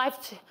risked his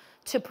life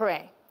to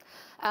pray.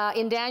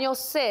 In Daniel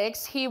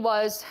 6, he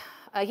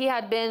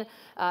had been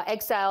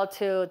exiled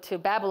to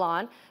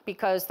Babylon,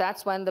 because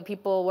that's when the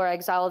people were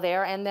exiled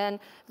there. And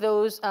then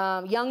those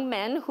young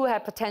men who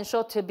had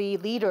potential to be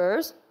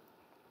leaders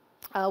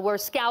were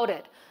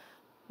scouted.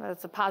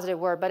 That's a positive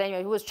word, but anyway,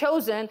 he was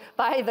chosen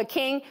by the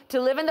king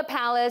to live in the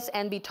palace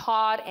and be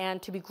taught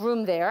and to be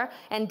groomed there.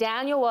 And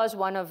Daniel was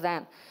one of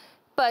them.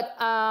 But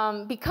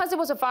because it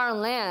was a foreign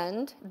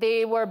land,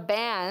 they were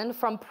banned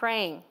from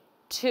praying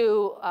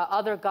to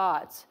other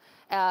gods,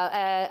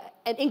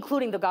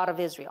 including the God of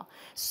Israel.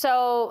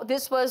 So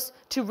this was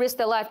to risk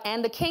their life.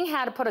 And the king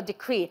had to put a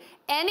decree.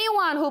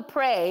 Anyone who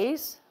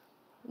prays,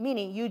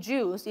 meaning you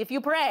Jews, if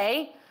you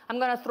pray, I'm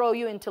going to throw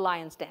you into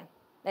lion's den,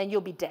 and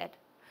you'll be dead.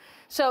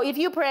 So if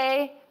you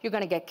pray, you're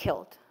going to get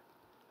killed.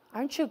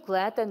 Aren't you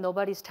glad that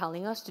nobody's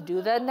telling us to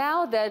do that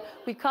now? That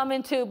we come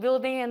into a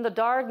building in the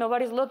dark,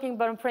 nobody's looking,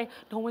 but I'm praying,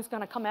 no one's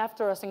going to come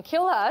after us and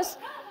kill us.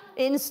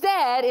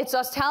 Instead, it's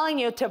us telling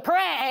you to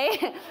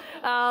pray.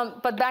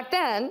 But back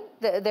then,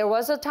 there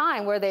was a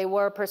time where they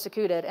were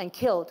persecuted and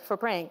killed for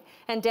praying.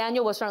 And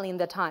Daniel was certainly in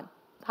that time.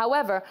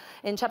 However,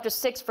 in chapter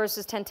 6,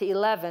 verses 10 to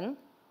 11,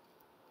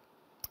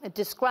 it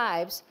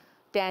describes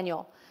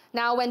Daniel.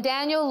 Now, when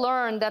Daniel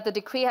learned that the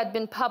decree had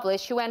been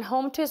published, he went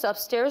home to his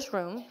upstairs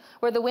room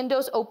where the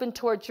windows opened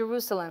toward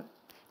Jerusalem.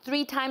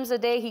 3 times a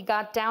day, he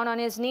got down on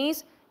his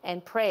knees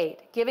and prayed,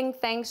 giving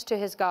thanks to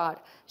his God,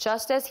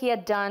 just as he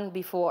had done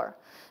before.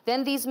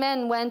 Then these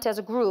men went as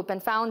a group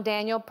and found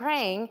Daniel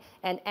praying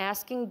and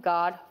asking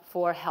God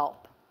for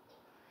help.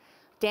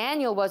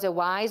 Daniel was a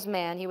wise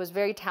man. He was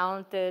very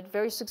talented,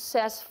 very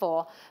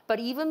successful, but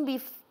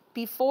even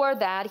before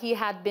that, he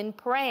had been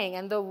praying.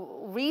 And the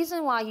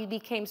reason why he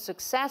became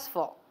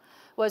successful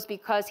was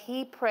because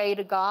he prayed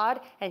to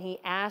God and he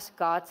asked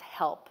God's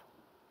help.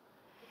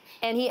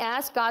 And he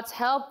asked God's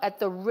help at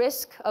the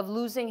risk of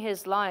losing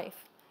his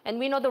life. And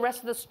we know the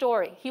rest of the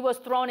story. He was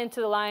thrown into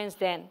the lion's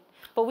den.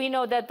 But we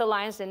know that the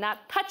lions did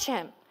not touch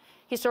him.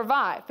 He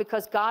survived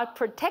because God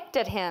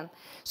protected him.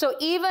 So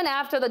even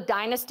after the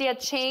dynasty had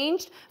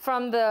changed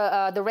from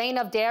the reign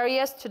of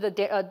Darius to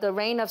the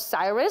reign of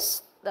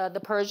Cyrus,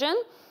 the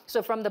Persian,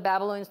 so from the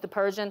Babylonians, the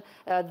Persian,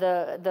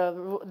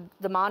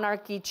 the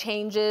monarchy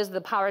changes,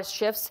 the power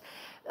shifts.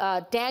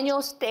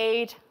 Daniel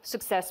stayed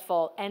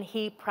successful and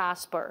he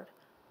prospered.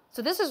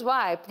 So this is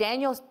why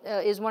Daniel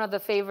is one of the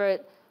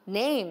favorite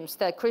names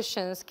that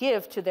Christians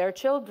give to their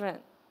children.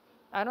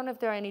 I don't know if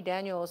there are any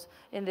Daniels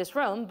in this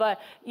room,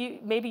 but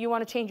maybe you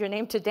want to change your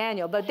name to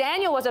Daniel. But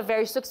Daniel was a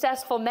very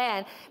successful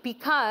man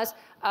because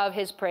of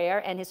his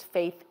prayer and his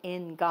faith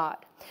in God.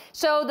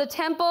 So the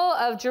temple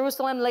of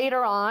Jerusalem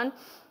later on,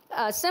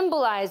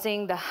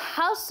 symbolizing the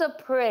house of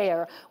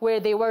prayer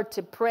where they were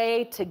to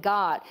pray to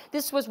God.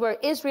 This was where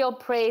Israel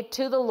prayed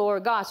to the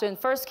Lord God. So in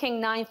 1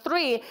 Kings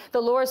 9:3,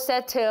 the Lord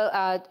said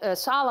to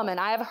Solomon,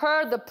 I have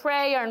heard the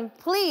prayer and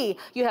plea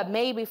you have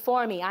made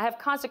before me. I have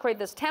consecrated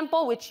this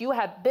temple which you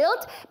have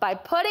built by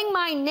putting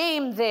my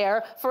name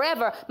there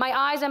forever. My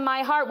eyes and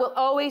my heart will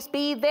always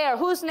be there.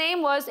 Whose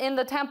name was in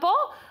the temple?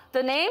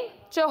 The name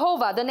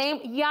Jehovah, the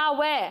name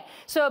Yahweh.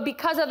 So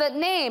because of that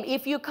name,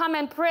 if you come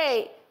and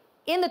pray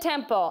in the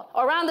temple,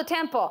 around the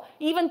temple,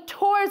 even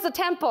towards the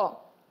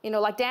temple,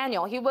 like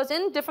Daniel, he was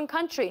in a different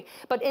country,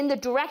 but in the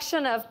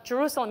direction of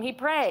Jerusalem, he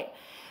prayed.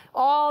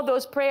 All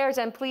those prayers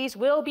and pleas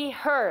will be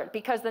heard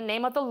because the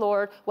name of the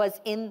Lord was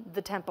in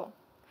the temple.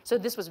 So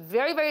this was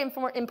very, very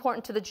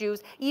important to the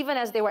Jews, even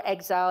as they were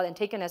exiled and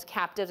taken as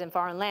captives in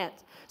foreign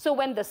lands. So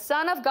when the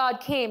Son of God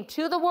came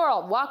to the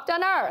world, walked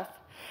on earth,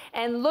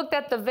 and looked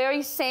at the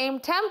very same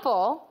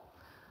temple,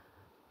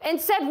 and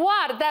said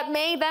what? That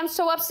made them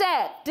so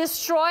upset.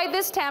 Destroy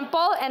this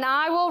temple and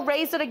I will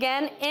raise it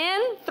again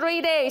in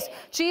 3 days.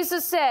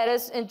 Jesus said,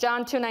 as in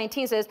John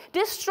 2:19 says,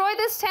 destroy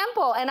this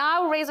temple and I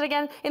will raise it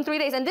again in 3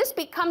 days. And this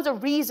becomes a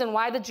reason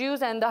why the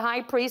Jews and the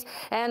high priest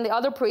and the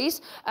other priests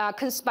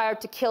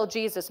conspired to kill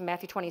Jesus in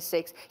Matthew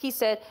 26. He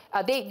said,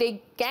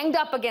 they ganged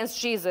up against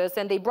Jesus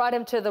and they brought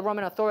him to the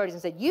Roman authorities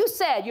and said, you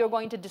said you're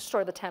going to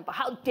destroy the temple.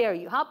 How dare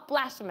you? How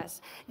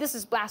blasphemous. This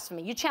is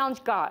blasphemy. You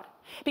challenge God.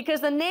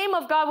 Because the name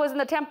of God was in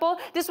the temple,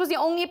 this was the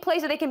only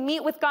place that they can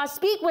meet with God,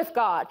 speak with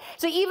God.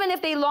 So even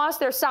if they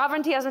lost their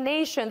sovereignty as a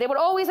nation, they would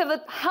always have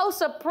a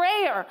house of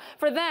prayer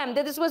for them,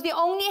 that this was the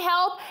only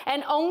help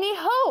and only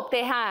hope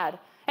they had.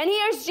 And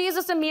here's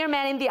Jesus, a mere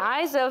man in the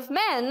eyes of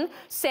men,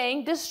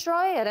 saying,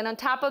 destroy it. And on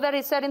top of that,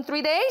 he said, in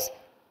 3 days,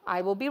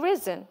 I will be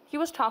risen. He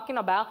was talking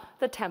about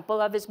the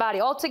temple of his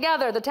body.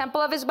 Altogether, the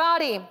temple of his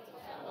body.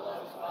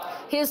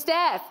 His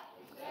death.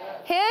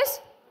 His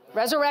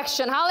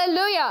resurrection.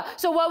 Hallelujah.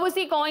 So what was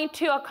he going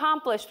to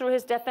accomplish through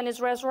his death and his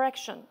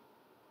resurrection?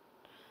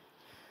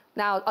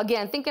 Now,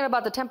 again, thinking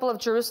about the temple of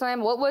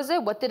Jerusalem, what was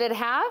it? What did it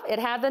have? It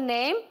had the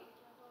name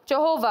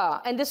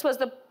Jehovah. And this was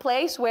the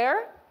place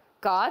where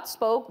God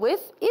spoke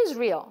with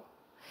Israel.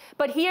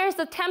 But here's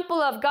the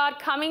temple of God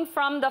coming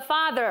from the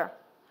Father,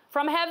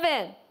 from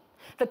heaven.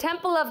 The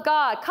temple of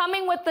God,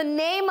 coming with the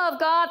name of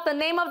God, the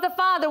name of the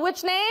Father.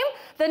 Which name?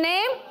 The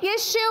name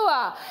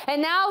Yeshua.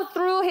 And now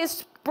through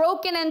his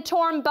broken and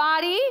torn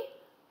body,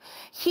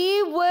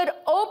 he would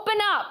open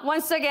up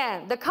once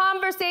again the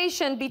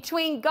conversation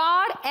between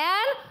God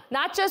and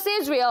not just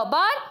Israel,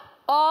 but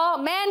All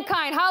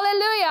mankind.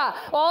 Hallelujah.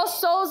 All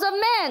souls of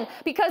men.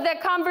 Because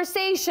that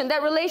conversation,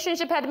 that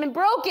relationship had been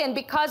broken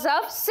because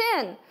of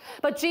sin.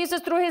 But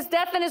Jesus, through his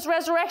death and his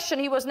resurrection,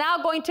 he was now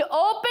going to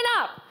open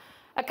up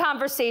a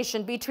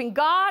conversation between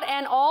God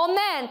and all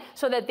men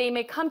so that they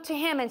may come to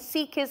him and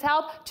seek his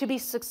help to be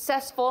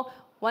successful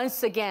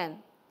once again.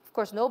 Of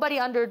course, nobody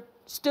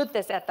understood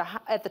this at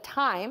the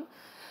time.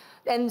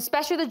 And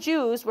especially the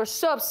Jews were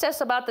so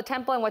obsessed about the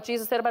temple and what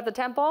Jesus said about the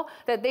temple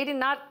that they did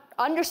not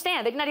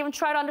understand. They did not even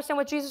try to understand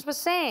what Jesus was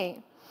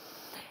saying.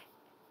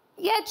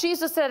 Yet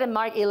Jesus said in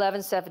Mark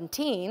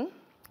 11:17,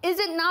 is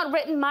it not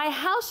written, my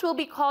house will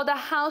be called a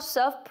house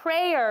of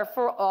prayer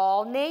for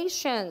all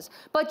nations,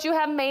 but you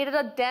have made it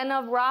a den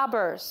of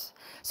robbers.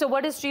 So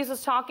what is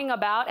Jesus talking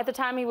about? At the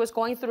time he was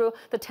going through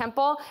the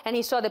temple and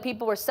he saw that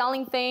people were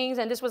selling things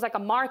and this was like a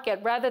market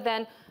rather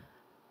than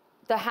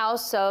the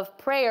house of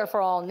prayer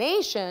for all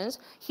nations.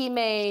 He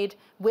made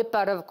whip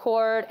out of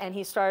cord and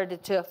he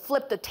started to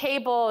flip the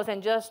tables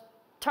and just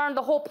turn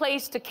the whole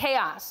place to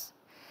chaos.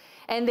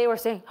 And they were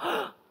saying,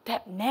 oh,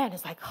 that man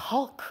is like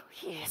Hulk.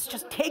 He is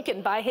just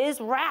taken by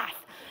his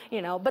wrath,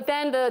 you know. But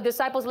then the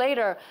disciples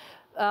later,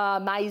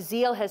 my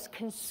zeal has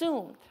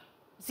consumed.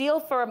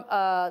 Zeal for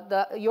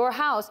your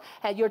house,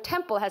 your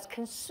temple has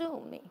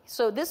consumed me.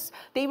 So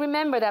they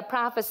remember that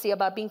prophecy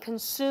about being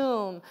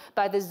consumed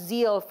by the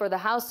zeal for the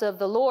house of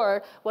the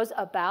Lord was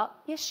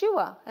about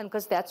Yeshua, and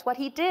because that's what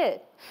he did.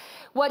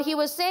 What he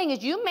was saying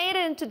is, you made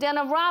it into den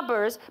of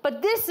robbers,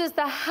 but this is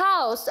the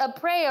house of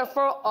prayer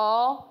for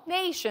all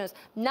nations.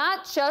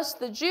 Not just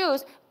the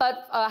Jews,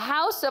 but a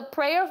house of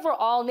prayer for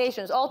all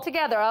nations.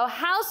 Altogether, a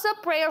house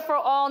of prayer for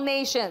all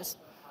nations.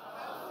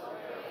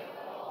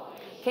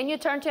 Can you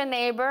turn to a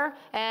neighbor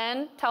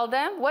and tell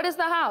them, what is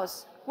the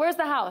house? Where's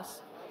the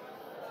house?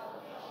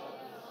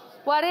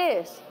 What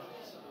is?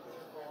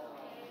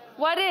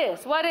 What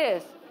is? What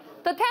is?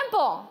 The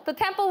temple. The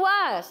temple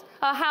was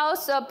a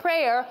house of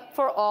prayer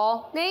for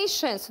all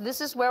nations. This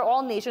is where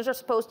all nations are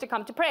supposed to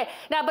come to pray.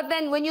 Now, but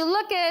then when you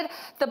look at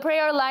the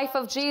prayer life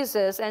of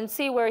Jesus and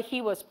see where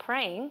he was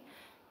praying,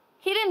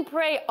 he didn't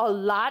pray a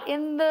lot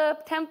in the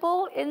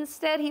temple.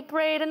 Instead, he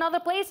prayed in other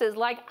places,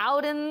 like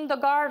out in the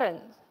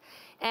gardens.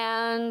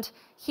 And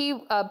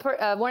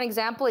one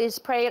example is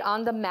prayed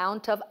on the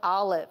Mount of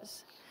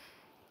Olives.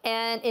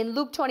 And in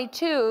Luke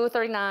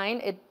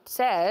 22:39, it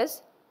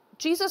says,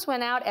 Jesus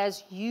went out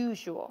as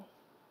usual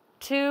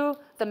to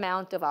the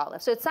Mount of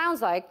Olives. So it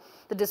sounds like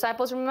the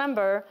disciples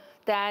remember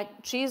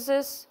that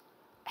Jesus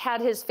had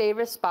his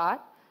favorite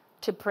spot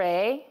to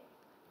pray,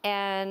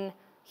 and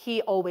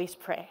he always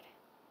prayed.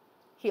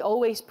 He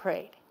always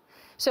prayed.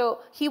 So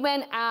he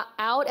went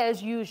out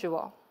as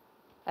usual.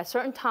 At a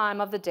certain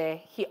time of the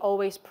day, he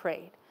always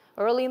prayed.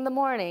 Early in the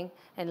morning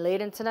and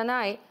late into the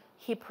night,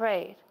 he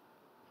prayed.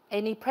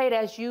 And he prayed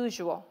as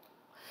usual.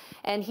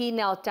 And he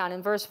knelt down.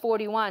 In verse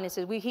 41, it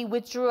says, he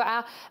withdrew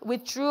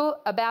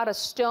about a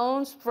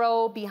stone's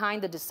throw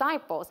behind the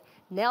disciples,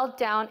 knelt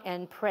down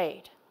and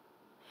prayed.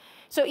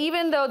 So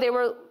even though they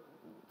were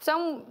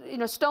some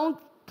stone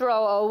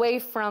throw away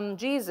from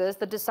Jesus,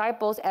 the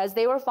disciples, as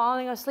they were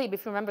falling asleep,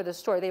 if you remember the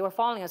story, they were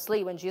falling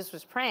asleep when Jesus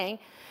was praying,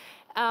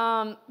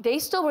 they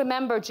still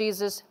remember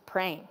Jesus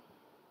praying.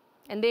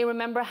 And they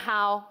remember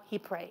how he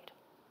prayed.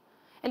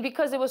 And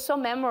because it was so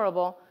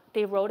memorable,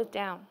 they wrote it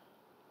down.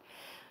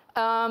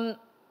 And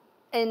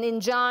in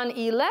John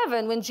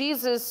 11, when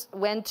Jesus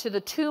went to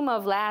the tomb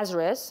of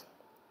Lazarus,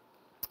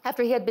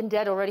 after he had been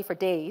dead already for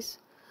days,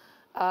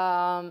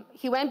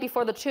 he went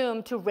before the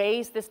tomb to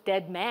raise this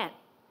dead man.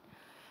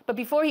 But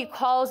before he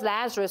calls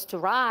Lazarus to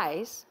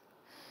rise,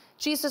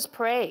 Jesus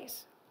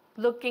prays,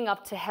 looking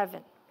up to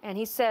heaven. And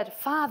he said,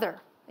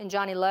 Father, in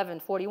John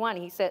 11:41,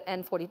 he said,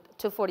 and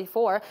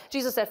 42:44,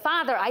 Jesus said,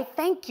 Father, I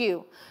thank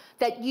you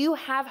that you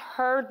have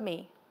heard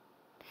me.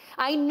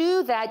 I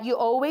knew that you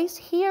always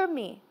hear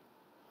me.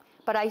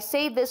 But I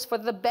say this for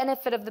the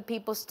benefit of the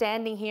people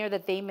standing here,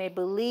 that they may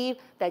believe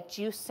that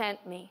you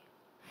sent me.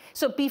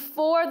 So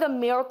before the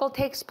miracle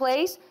takes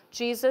place,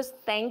 Jesus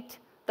thanked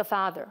the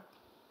Father.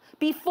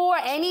 Before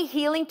any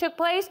healing took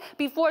place,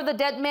 before the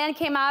dead man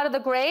came out of the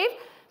grave,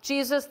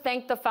 Jesus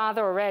thanked the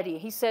Father already.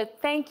 He said,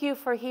 thank you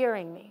for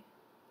hearing me.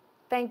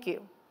 Thank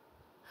you.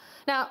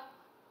 Now,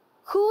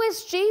 who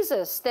is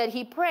Jesus that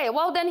he prayed?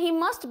 Well, then he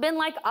must have been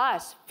like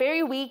us,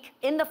 very weak,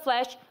 in the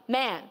flesh,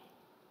 man.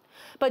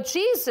 But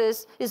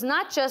Jesus is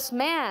not just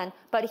man,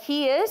 but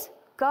he is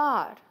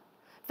God,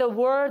 the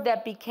Word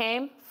that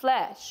became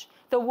flesh,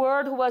 the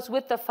Word who was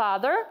with the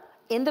Father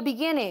in the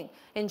beginning.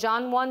 In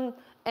John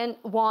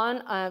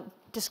 1:1,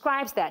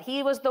 describes that.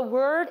 He was the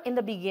Word in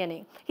the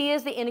beginning. He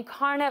is the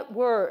incarnate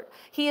Word.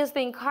 He is the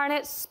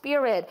incarnate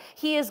Spirit.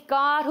 He is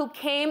God who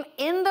came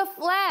in the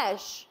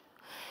flesh.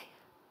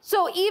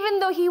 So even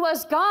though he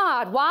was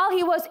God, while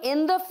he was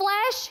in the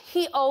flesh,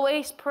 he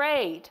always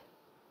prayed.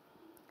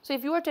 So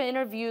if you were to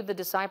interview the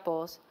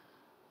disciples,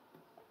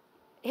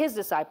 his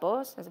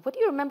disciples, and say, what do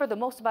you remember the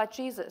most about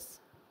Jesus?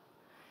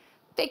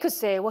 They could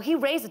say, well, he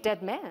raised a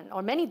dead man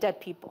or many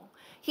dead people.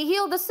 He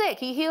healed the sick.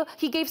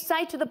 He gave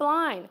sight to the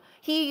blind.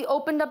 He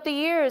opened up the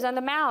ears and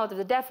the mouth of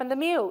the deaf and the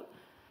mute.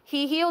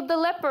 He healed the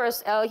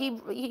lepers.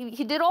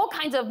 He did all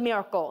kinds of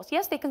miracles.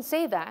 Yes, they can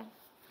say that.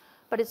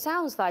 But it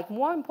sounds like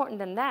more important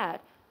than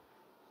that,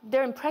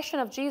 their impression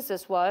of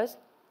Jesus was,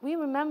 we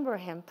remember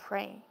him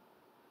praying.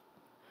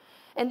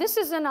 And this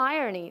is an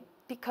irony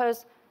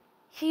because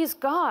he's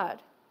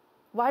God.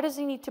 Why does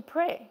he need to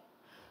pray?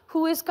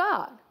 Who is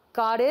God?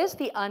 God is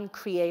the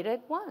uncreated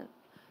one.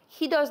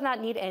 He does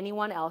not need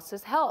anyone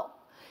else's help.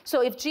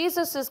 So if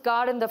Jesus is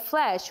God in the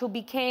flesh,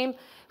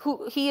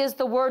 he is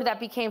the Word that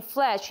became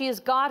flesh. He is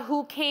God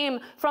who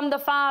came from the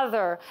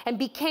Father and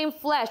became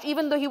flesh.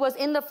 Even though he was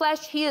in the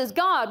flesh, he is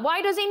God.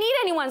 Why does he need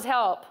anyone's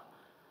help?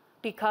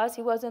 Because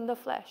he was in the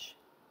flesh.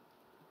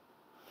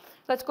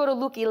 Let's go to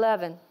Luke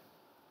 11,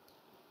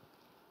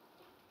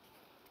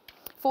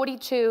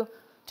 42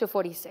 to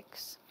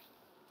 46.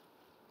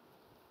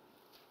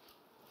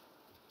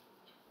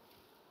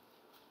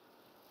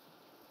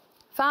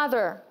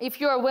 Father,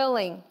 if you are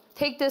willing,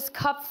 take this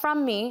cup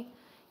from me,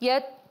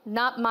 yet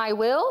not my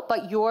will,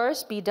 but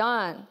yours be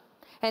done.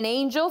 An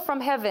angel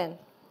from heaven.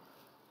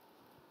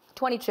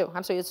 22,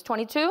 I'm sorry, it's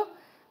 22,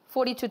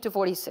 42 to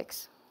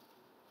 46.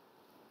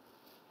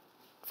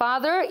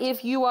 Father,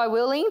 if you are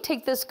willing,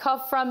 take this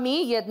cup from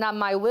me, yet not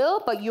my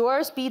will, but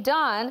yours be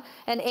done.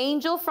 An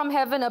angel from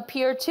heaven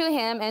appeared to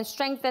him and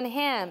strengthened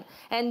him.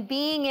 And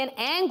being in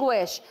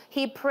anguish,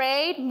 he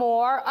prayed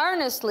more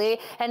earnestly,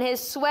 and his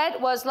sweat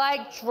was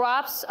like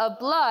drops of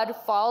blood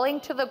falling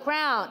to the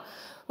ground.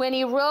 When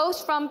he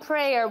rose from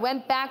prayer,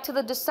 went back to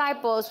the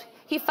disciples,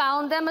 he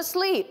found them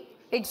asleep,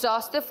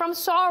 exhausted from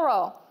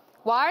sorrow.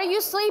 Why are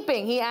you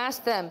sleeping? He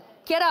asked them.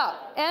 Get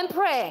up and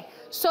pray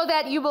so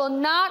that you will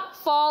not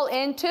fall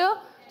into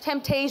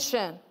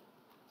temptation.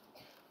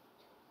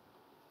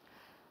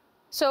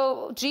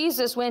 So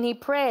Jesus, when he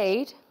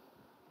prayed,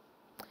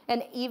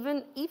 and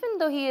even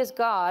though he is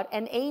God,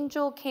 an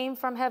angel came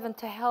from heaven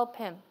to help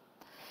him.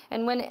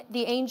 And when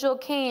the angel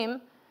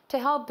came to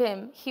help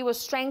him, he was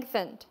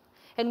strengthened.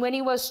 And when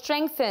he was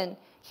strengthened,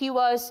 he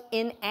was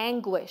in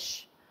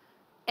anguish.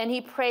 And he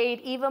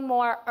prayed even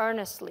more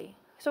earnestly.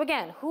 So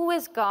again, who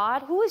is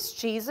God? Who is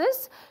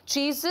Jesus?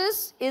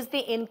 Jesus is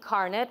the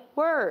incarnate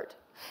Word.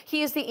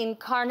 He is the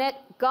incarnate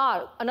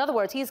God. In other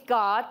words, he's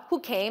God who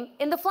came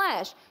in the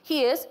flesh.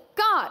 He is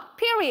God,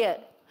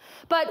 period.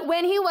 But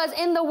when he was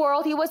in the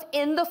world, he was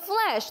in the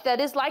flesh that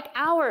is like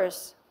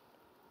ours.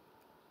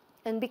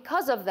 And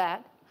because of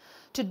that,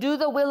 to do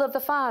the will of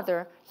the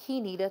Father, he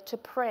needed to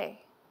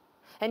pray.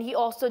 And he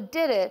also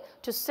did it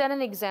to set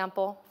an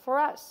example for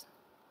us.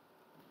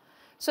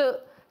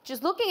 So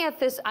just looking at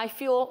this, I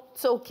feel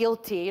so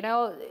guilty. You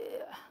know,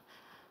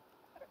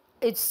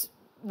 it's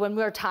when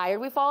we're tired,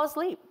 we fall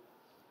asleep.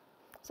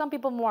 Some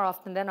people more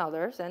often than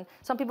others, and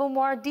some people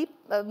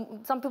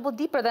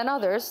deeper than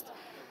others.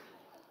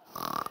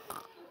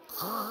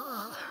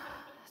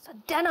 It's a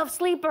den of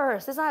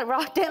sleepers. It's not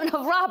a den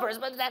of robbers,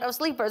 but a den of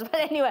sleepers. But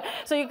anyway,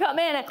 so you come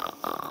in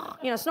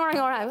and, snoring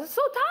around. I'm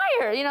so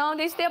tired,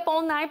 They stay up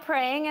all night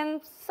praying,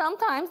 and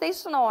sometimes they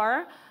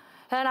snore.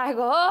 And I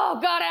go, oh,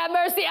 God, have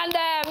mercy on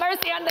them,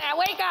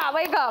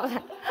 wake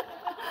up.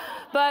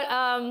 But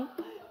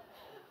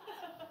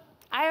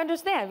I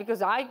understand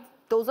because I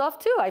doze off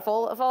too. I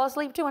fall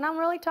asleep too, and I'm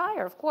really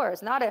tired, of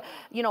course. Not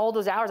all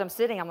those hours I'm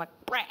sitting, I'm like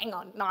praying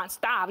on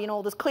nonstop,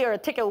 all those clear,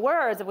 articulate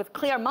words with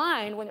clear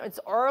mind. When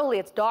it's early,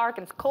 it's dark,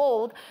 and it's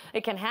cold,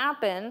 it can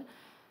happen.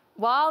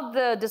 While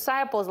the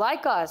disciples,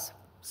 like us,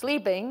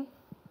 sleeping,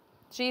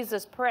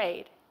 Jesus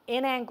prayed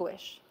in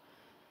anguish,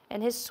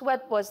 and his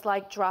sweat was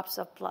like drops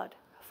of blood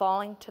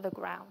falling to the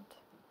ground.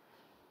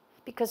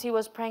 Because he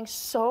was praying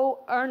so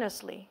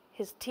earnestly,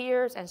 his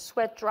tears and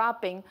sweat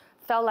dropping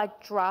felt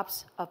like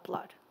drops of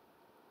blood.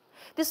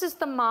 This is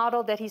the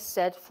model that he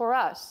set for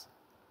us,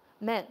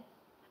 men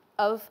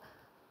of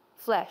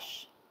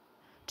flesh,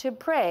 to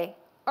pray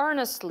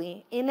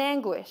earnestly in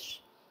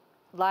anguish,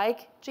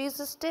 like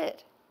Jesus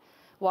did.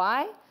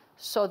 Why?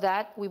 So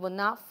that we will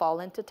not fall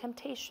into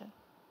temptation.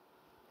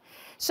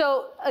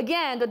 So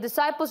again, the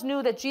disciples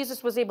knew that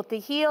Jesus was able to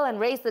heal and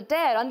raise the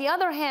dead. On the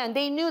other hand,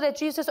 they knew that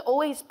Jesus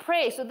always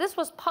prayed. So this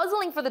was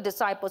puzzling for the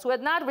disciples who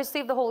had not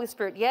received the Holy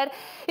Spirit yet.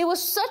 It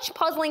was such a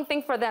puzzling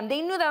thing for them.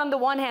 They knew that on the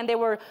one hand,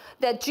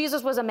 that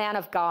Jesus was a man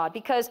of God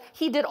because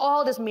he did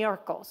all these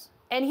miracles.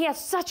 And he had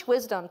such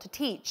wisdom to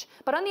teach.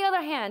 But on the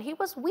other hand, he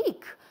was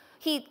weak.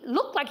 He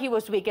looked like he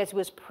was weak as he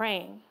was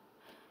praying.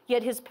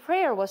 Yet his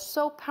prayer was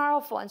so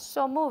powerful and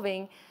so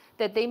moving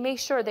that they made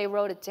sure they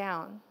wrote it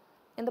down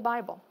in the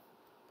Bible.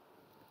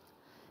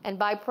 And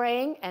by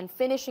praying and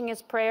finishing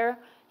his prayer,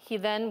 he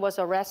then was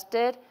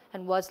arrested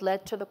and was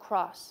led to the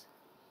cross.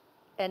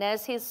 And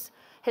as his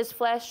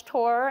flesh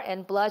tore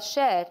and blood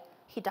shed,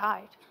 he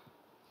died.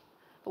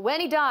 But when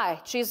he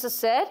died, Jesus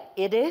said,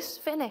 "It is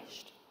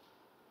finished."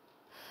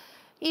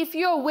 If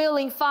you're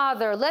willing,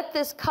 Father, let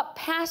this cup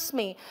pass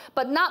me,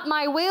 but not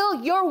my will,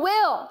 your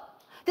will.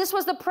 This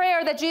was the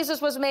prayer that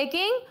Jesus was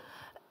making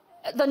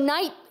the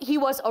night he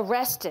was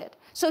arrested.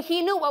 So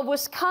he knew what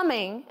was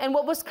coming, and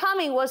what was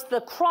coming was the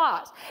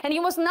cross. And he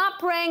was not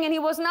praying, and he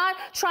was not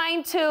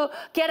trying to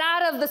get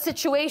out of the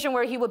situation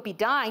where he would be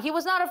dying. He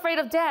was not afraid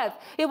of death.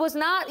 It was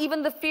not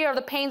even the fear of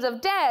the pains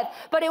of death,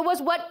 but it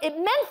was what it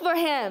meant for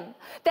him,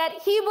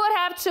 that he would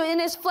have to, in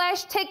his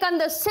flesh, take on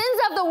the sins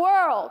of the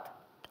world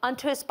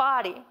unto his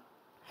body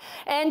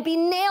and be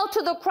nailed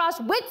to the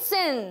cross with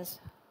sins,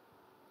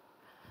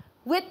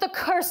 with the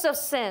curse of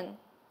sin.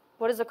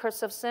 What is the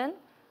curse of sin?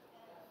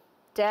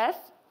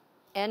 Death.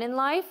 And in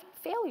life,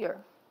 failure.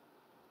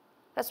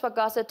 That's what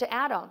God said to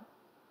Adam.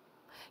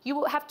 You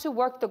will have to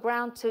work the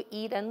ground to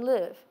eat and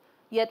live.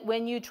 Yet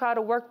when you try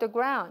to work the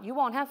ground, you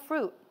won't have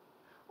fruit.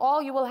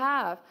 All you will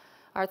have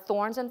are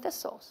thorns and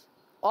thistles.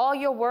 All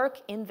your work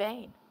in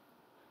vain.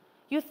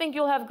 You think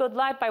you'll have good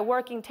life by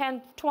working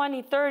 10,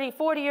 20, 30,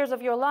 40 years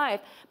of your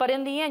life, but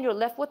in the end, you're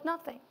left with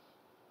nothing.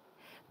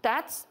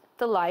 That's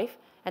the life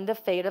and the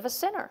fate of a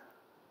sinner.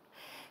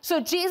 So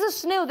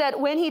Jesus knew that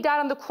when he died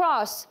on the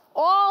cross,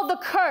 all the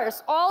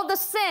curse, all the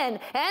sin,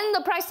 and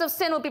the price of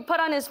sin would be put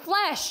on his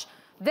flesh.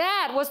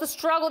 That was the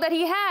struggle that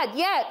he had.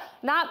 Yet,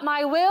 not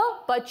my will,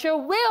 but your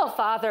will,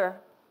 Father.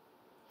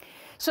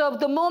 So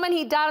the moment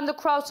he died on the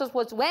cross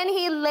was when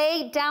he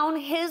laid down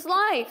his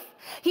life.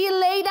 He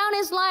laid down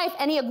his life,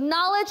 and he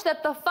acknowledged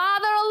that the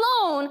Father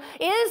alone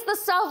is the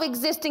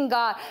self-existing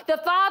God.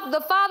 The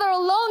Father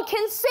alone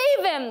can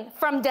save him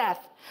from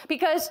death,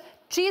 because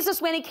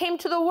Jesus, when he came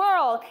to the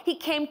world, he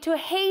came to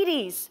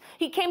Hades.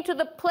 He came to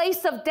the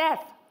place of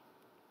death.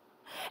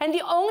 And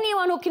the only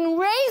one who can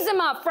raise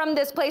him up from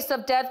this place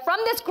of death, from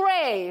this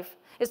grave,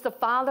 is the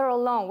Father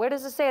alone. Where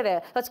does it say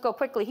that? Let's go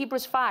quickly.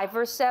 Hebrews 5,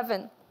 verse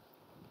 7.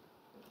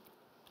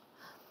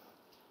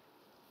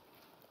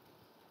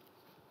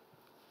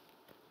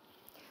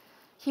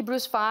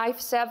 Hebrews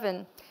 5,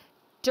 7.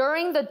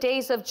 During the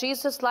days of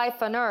Jesus'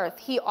 life on earth,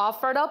 he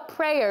offered up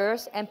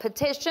prayers and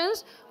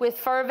petitions with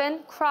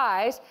fervent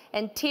cries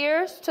and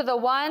tears to the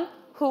one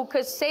who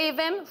could save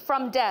him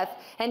from death.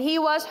 And he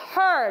was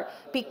heard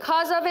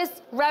because of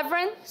his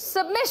reverent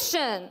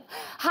submission.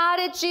 How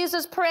did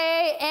Jesus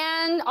pray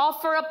and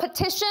offer a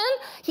petition?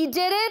 He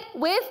did it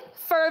with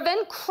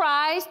fervent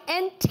cries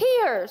and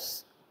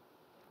tears.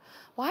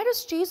 Why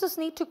does Jesus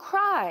need to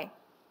cry?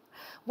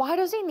 Why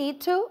does he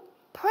need to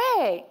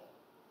pray?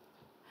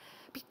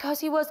 Because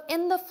he was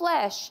in the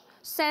flesh,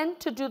 sent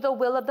to do the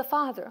will of the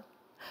Father,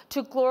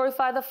 to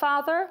glorify the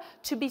Father,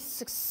 to be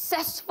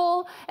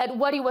successful at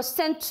what he was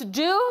sent to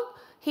do.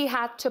 He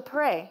had to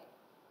pray.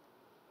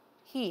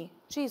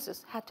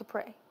 Jesus, had to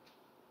pray.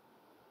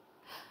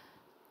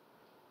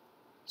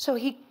 So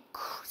he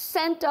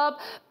sent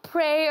up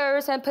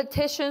prayers and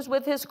petitions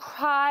with his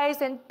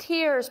cries and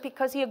tears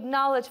because he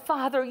acknowledged,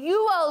 Father,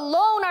 you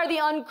alone are the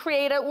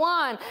uncreated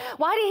one.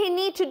 Why did he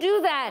need to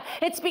do that?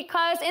 It's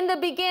because in the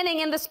beginning,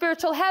 in the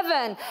spiritual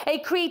heaven, a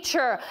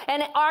creature,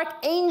 an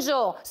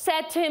archangel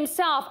said to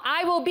himself,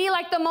 I will be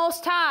like the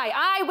Most High.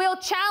 I will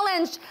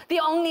challenge the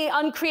only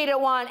uncreated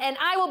one, and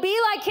I will be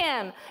like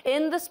him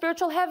in the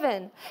spiritual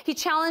heaven. He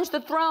challenged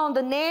the throne,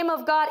 the name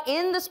of God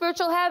in the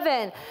spiritual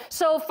heaven.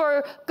 So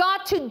for God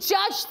to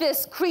judge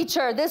this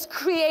creature, this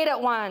created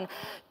one,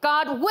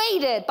 God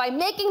waited by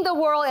making the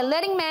world and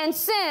letting man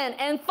sin,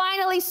 and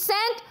finally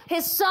sent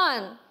his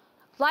son,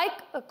 like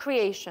a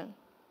creation,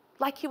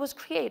 like he was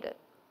created,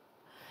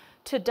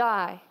 to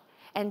die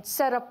and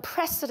set a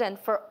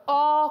precedent for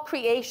all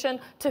creation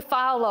to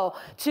follow,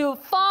 to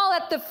fall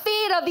at the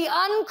feet of the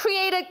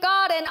uncreated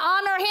God and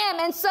honor him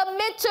and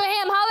submit to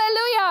him.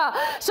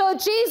 Hallelujah. So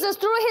Jesus,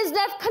 through his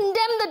death,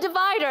 condemned the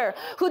divider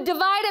who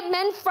divided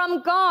men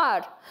from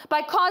God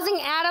by causing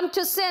Adam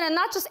to sin. And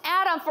not just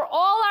Adam, for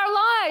all our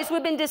lives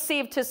we've been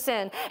deceived to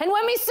sin. And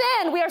when we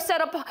sin, we are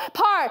set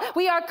apart.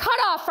 We are cut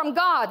off from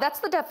God. That's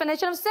the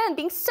definition of sin,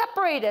 being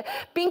separated,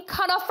 being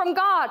cut off from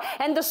God.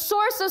 And the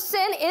source of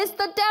sin is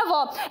the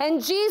devil.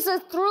 And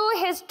Jesus, through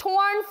his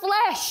torn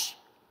flesh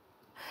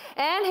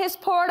and his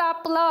poured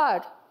out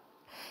blood,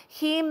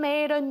 he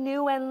made a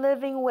new and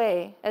living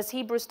way, as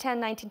Hebrews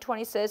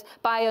 10:19-20 says,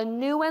 by a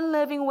new and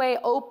living way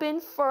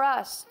opened for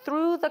us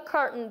through the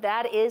curtain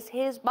that is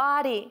his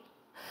body.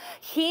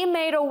 He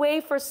made a way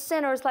for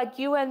sinners like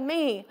you and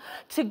me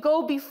to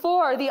go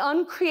before the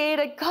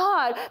uncreated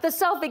God, the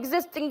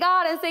self-existing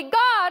God, and say,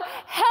 God,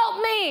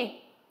 help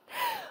me.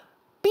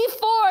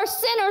 Before,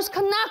 sinners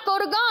could not go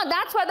to God.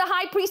 That's why the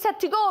high priest had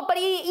to go, but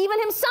he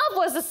even himself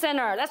was a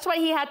sinner. That's why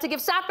he had to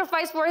give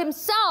sacrifice for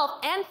himself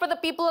and for the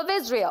people of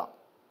Israel.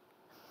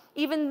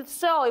 Even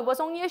so, it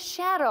was only a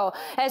shadow,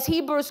 as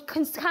Hebrews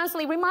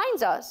constantly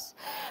reminds us.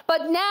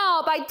 But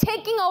now, by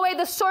taking away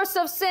the source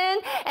of sin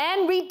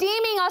and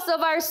redeeming us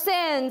of our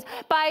sins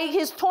by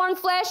his torn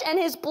flesh and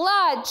his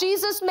blood,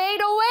 Jesus made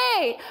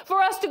a way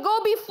for us to go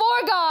before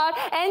God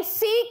and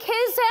seek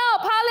his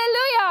help.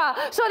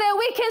 Hallelujah! So that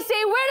we can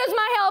say, where does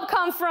my help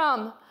come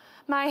from?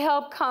 My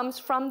help comes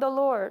from the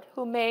Lord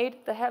who made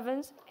the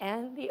heavens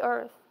and the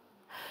earth.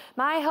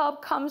 My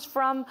help comes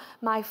from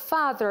my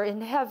Father in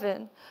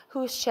heaven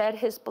who shed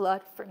his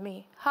blood for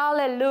me.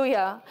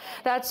 Hallelujah.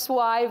 That's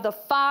why the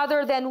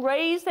Father then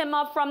raised him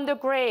up from the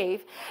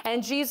grave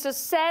and Jesus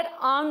sat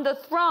on the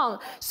throne.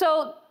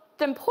 So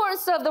the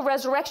importance of the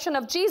resurrection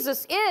of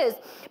Jesus is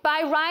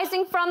by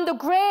rising from the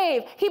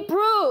grave, he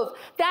proved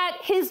that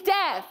his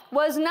death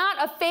was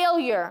not a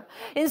failure.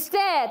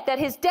 Instead, that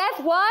his death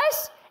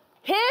was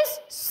his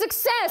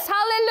success.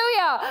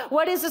 Hallelujah.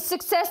 What is the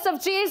success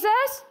of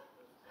Jesus?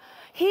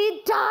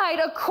 He died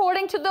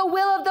according to the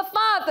will of the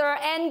Father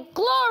and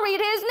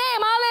gloried his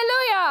name.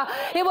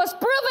 Hallelujah. It was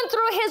proven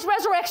through his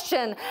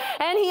resurrection.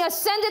 And he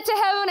ascended to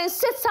heaven and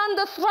sits on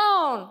the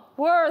throne,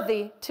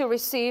 worthy to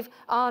receive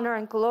honor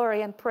and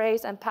glory and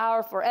praise and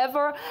power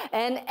forever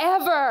and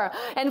ever.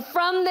 And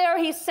from there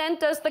he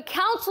sent us the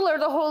Counselor,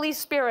 the Holy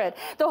Spirit.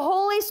 The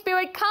Holy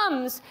Spirit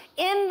comes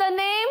in the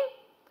name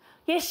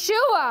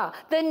Yeshua,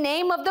 the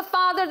name of the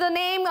Father, the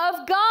name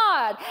of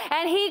God.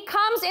 And he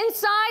comes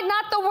inside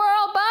not the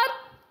world, but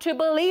to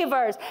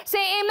believers.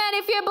 Say amen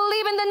if you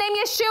believe in the name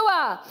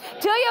Yeshua.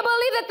 Do you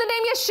believe that the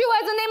name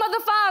Yeshua is the name of the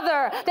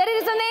Father, that it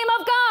is the name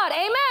of God?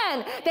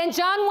 Amen. Then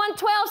John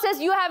 1:12 says,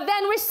 you have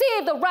then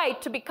received the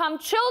right to become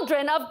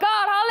children of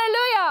God.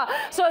 Hallelujah.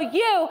 So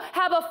you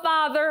have a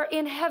Father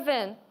in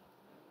heaven.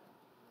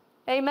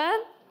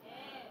 Amen.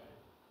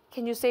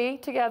 Can you say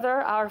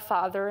together, our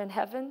Father in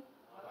heaven?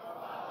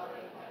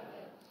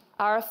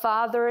 Our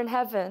Father in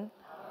heaven.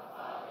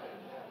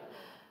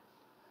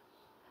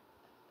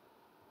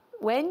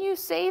 When you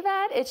say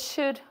that,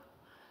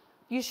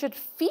 you should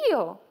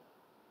feel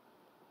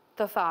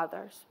the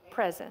Father's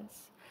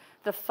presence,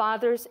 the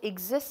Father's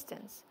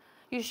existence.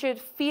 You should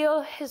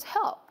feel his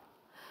help.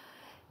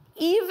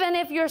 Even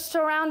if you're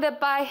surrounded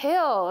by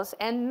hills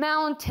and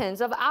mountains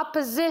of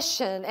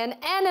opposition and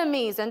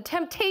enemies and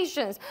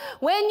temptations,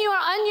 when you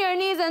are on your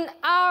knees and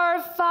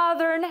our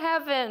Father in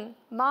heaven,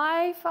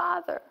 my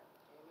Father,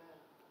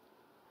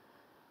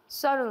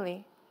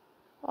 suddenly,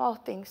 all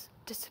things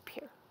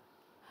disappear.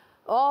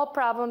 All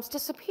problems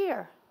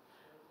disappear.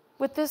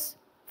 With this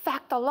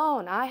fact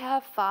alone, I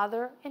have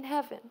Father in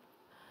heaven.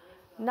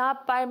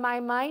 Not by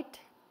my might,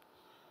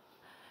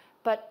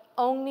 but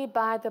only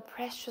by the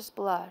precious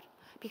blood.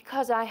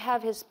 Because I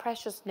have his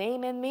precious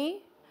name in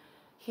me,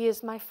 he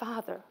is my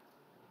Father.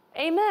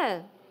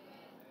 Amen.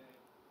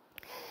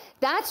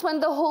 That's when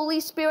the Holy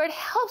Spirit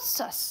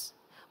helps us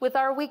with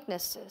our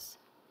weaknesses.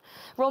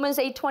 Romans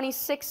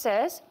 8:26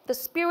 says, the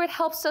Spirit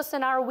helps us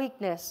in our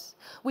weakness.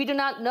 We do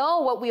not know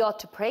what we ought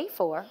to pray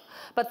for,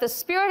 but the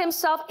Spirit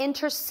himself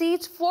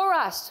intercedes for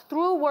us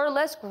through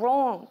wordless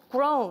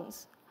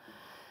groans.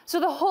 So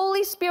the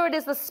Holy Spirit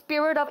is the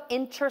spirit of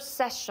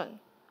intercession.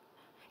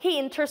 He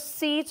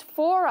intercedes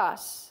for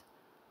us.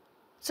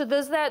 So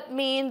does that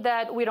mean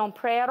that we don't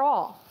pray at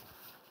all?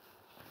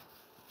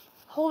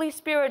 Holy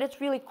Spirit, it's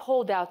really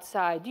cold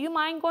outside. Do you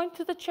mind going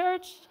to the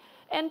church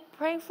and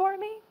praying for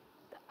me?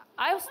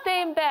 I'll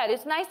stay in bed.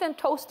 It's nice and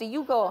toasty.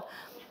 You go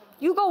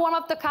warm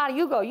up the car.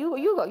 You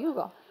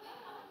go.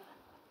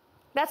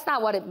 That's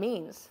not what it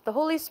means. The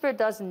Holy Spirit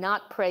does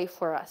not pray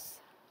for us.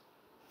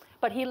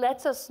 But he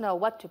lets us know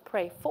what to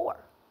pray for.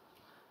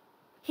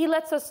 He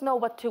lets us know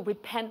what to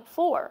repent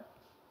for.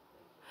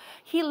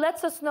 He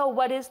lets us know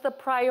what is the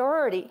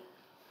priority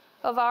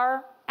of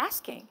our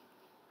asking.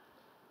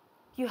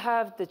 You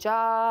have the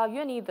job,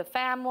 you need the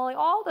family,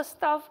 all the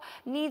stuff,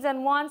 needs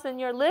and wants in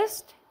your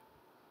list.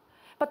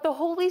 But the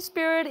Holy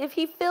Spirit, if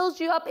he fills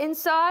you up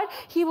inside,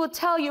 he will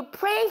tell you,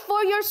 pray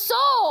for your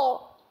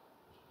soul.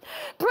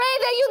 Pray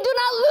that you do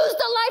not lose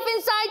the life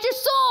inside your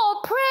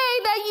soul. Pray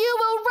that you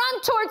will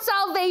run towards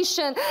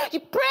salvation. You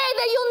pray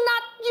that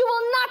you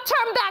will not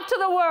turn back to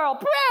the world.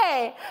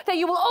 Pray that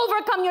you will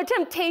overcome your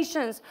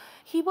temptations.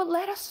 He will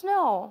let us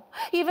know,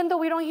 even though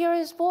we don't hear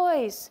his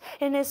voice.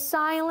 In his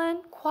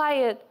silent,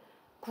 quiet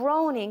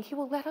groaning, he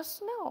will let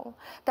us know.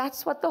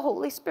 That's what the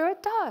Holy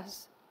Spirit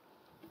does.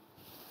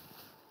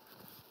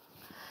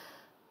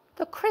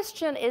 The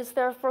Christian is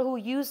therefore who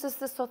uses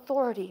this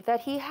authority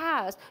that he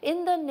has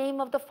in the name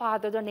of the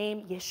Father, the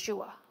name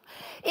Yeshua.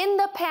 In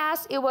the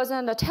past, it was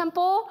in the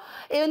temple.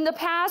 In the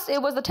past,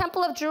 it was the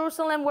temple of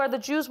Jerusalem where the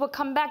Jews would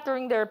come back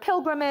during their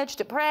pilgrimage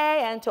to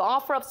pray and to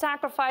offer up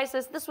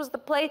sacrifices. This was the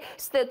place,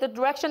 the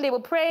direction they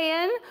would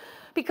pray in,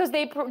 because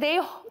they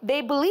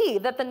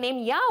believed that the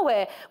name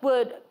Yahweh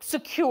would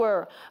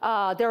secure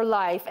their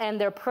life and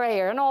their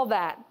prayer and all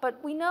that.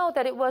 But we know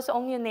that it was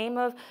only a name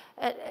of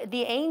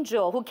the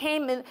angel who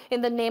came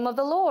in the name of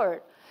the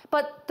Lord.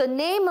 But the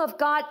name of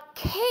God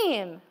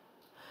came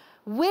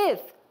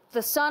with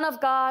the Son of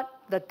God,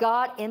 the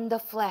God in the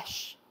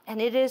flesh.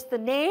 And it is the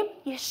name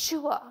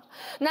Yeshua.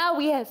 Now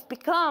we have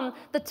become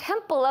the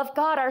temple of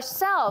God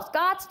ourselves,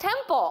 God's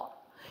temple.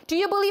 Do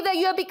you believe that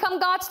you have become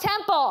God's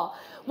temple?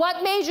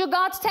 What made you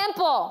God's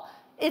temple?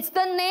 It's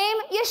the name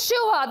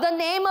Yeshua, the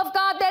name of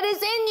God that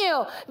is in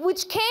you,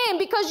 which came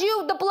because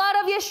the blood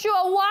of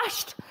Yeshua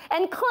washed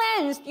and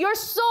cleansed your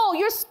soul,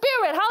 your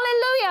spirit.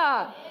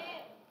 Hallelujah.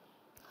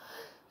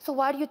 So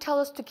why do you tell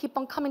us to keep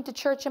on coming to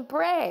church and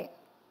pray?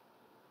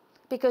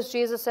 Because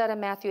Jesus said in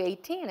Matthew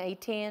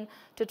 18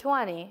 to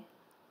 20,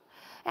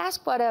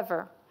 ask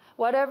whatever.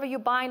 Whatever you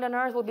bind on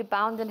earth will be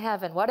bound in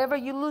heaven. Whatever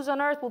you loose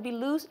on earth will be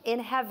loosed in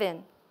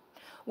heaven.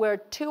 Where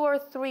 2 or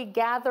 3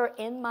 gather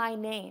in my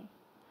name,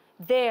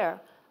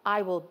 there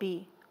I will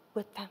be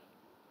with them.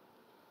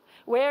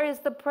 Where is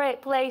the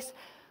place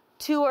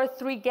 2 or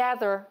 3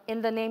 gather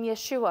in the name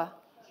Yeshua?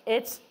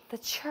 It's the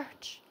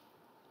church.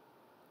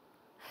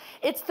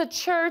 It's the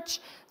church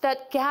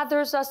that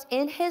gathers us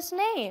in his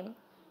name.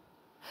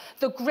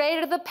 The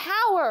greater the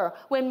power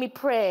when we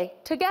pray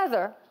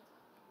together.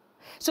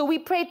 So we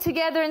pray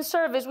together in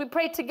service. We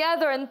pray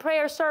together in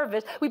prayer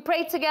service. We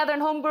pray together in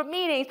home group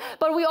meetings.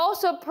 But we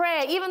also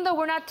pray, even though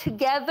we're not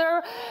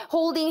together,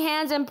 holding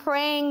hands and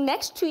praying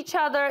next to each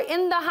other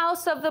in the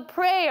house of the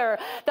prayer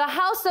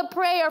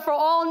for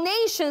all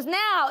nations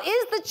now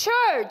is the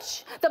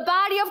church, the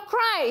body of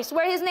Christ,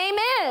 where his name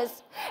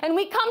is. And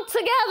we come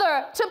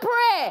together to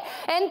pray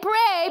and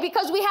pray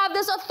because we have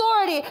this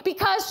authority,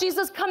 because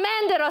Jesus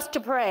commanded us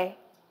to pray.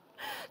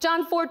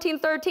 John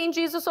 14:13,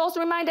 Jesus also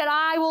reminded,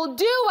 I will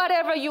do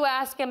whatever you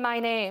ask in my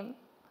name,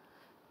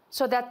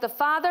 so that the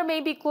Father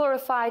may be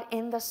glorified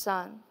in the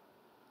Son.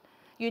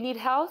 You need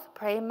health?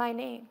 Pray in my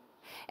name.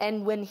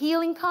 And when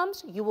healing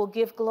comes, you will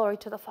give glory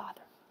to the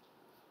Father.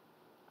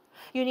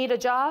 You need a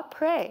job?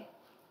 Pray.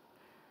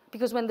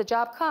 Because when the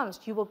job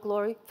comes, you will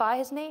glorify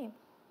his name.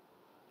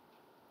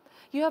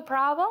 You have a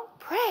problem?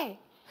 Pray.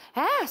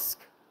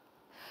 Ask.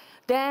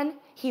 Then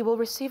he will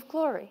receive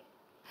glory.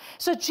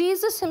 So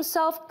Jesus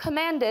himself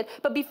commanded,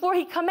 but before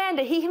he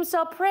commanded, he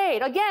himself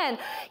prayed. Again,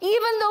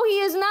 even though he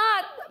is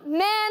not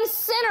man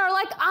sinner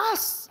like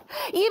us,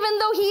 even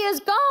though he is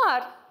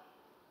God,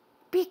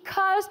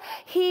 because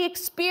he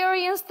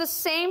experienced the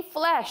same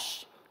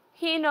flesh,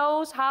 he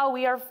knows how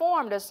we are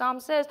formed. As Psalm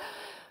says,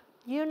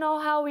 you know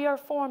how we are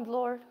formed,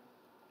 Lord.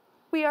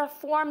 We are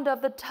formed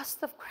of the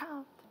dust of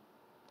ground.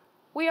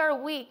 We are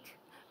weak,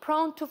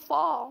 prone to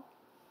fall.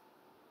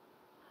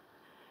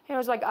 You know,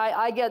 it's like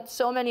I get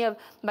so many of,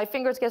 my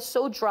fingers get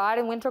so dried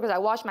in winter because I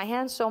wash my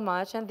hands so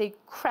much and they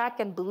crack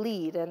and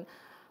bleed. And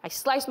I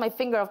sliced my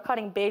finger off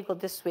cutting bagel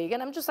this week.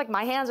 And I'm just like,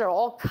 my hands are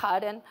all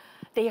cut and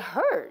they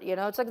hurt, you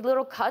know. It's like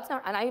little cuts.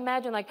 And I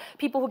imagine like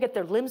people who get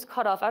their limbs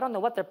cut off, I don't know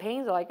what their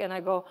pains are like. And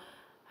I go,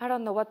 I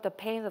don't know what the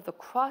pains of the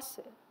cross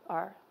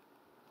are.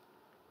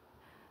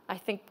 I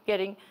think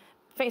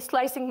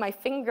slicing my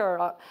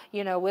finger,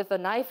 you know, with a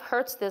knife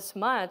hurts this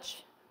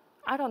much.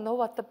 I don't know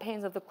what the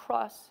pains of the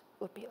cross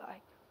would be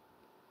like.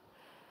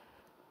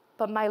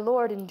 But my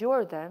Lord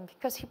endured them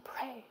because he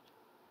prayed.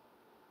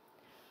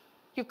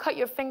 You cut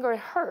your finger, it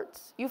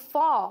hurts. You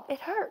fall, it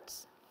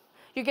hurts.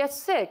 You get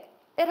sick,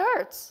 it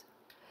hurts.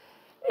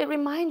 It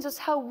reminds us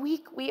how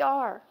weak we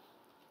are.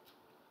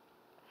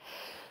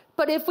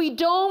 But if we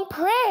don't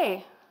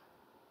pray,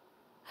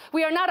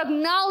 we are not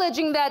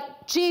acknowledging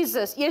that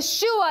Jesus,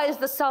 Yeshua, is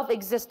the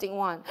self-existing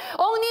one.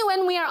 Only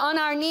when we are on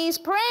our knees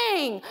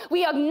praying,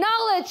 we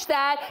acknowledge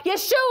that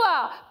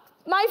Yeshua,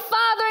 my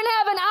Father in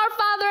heaven, our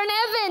Father in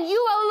heaven,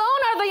 you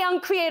alone are the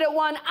uncreated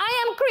one.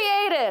 I am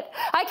created.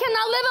 I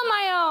cannot live on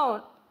my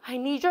own. I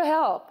need your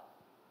help.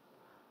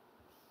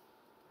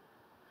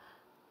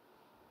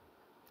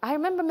 I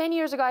remember many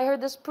years ago I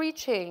heard this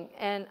preaching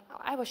and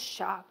I was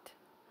shocked.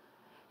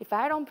 If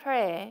I don't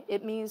pray,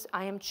 it means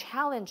I am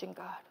challenging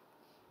God.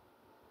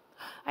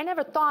 I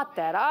never thought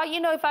that. You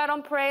know, if I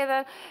don't pray,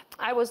 then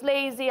I was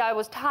lazy, I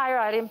was tired,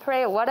 I didn't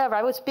pray, or whatever.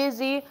 I was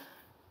busy.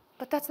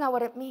 But that's not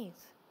what it means.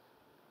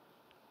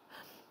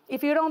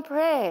 If you don't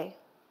pray,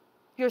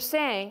 you're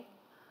saying,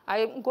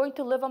 I'm going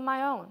to live on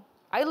my own.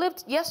 I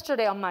lived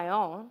yesterday on my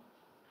own.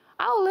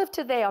 I'll live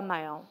today on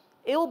my own.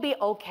 It will be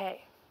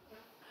okay.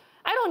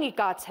 I don't need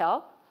God's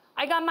help.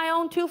 I got my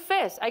own 2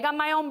 fists. I got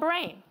my own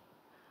brain.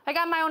 I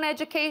got my own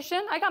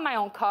education. I got my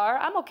own car.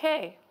 I'm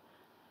okay.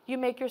 You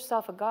make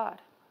yourself a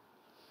God.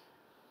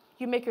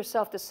 You make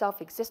yourself the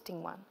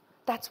self-existing one.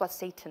 That's what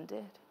Satan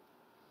did.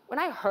 When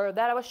I heard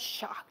that, I was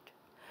shocked.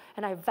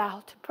 And I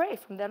vowed to pray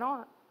from then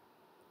on.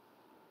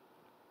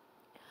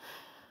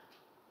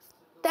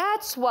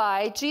 That's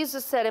why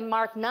Jesus said in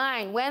Mark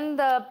 9, when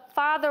the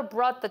father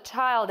brought the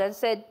child and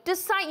said,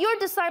 your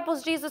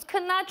disciples, Jesus,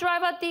 could not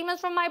drive out demons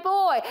from my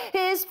boy.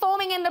 He's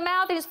foaming in the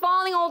mouth, he's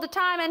falling all the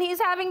time, and he's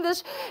having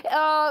this,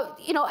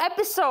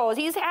 episodes.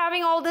 He's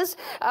having all this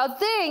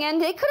thing, and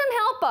they couldn't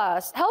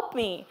help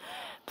me.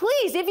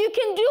 Please, if you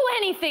can do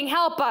anything,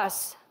 help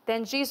us.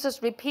 Then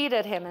Jesus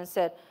repeated him and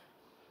said,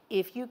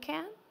 if you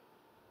can.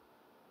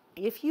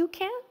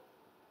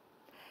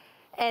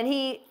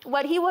 And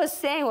what he was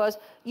saying was,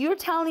 you're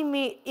telling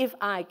me if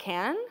I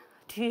can?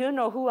 Do you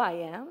know who I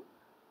am?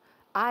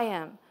 I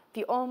am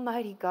the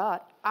Almighty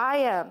God. I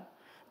am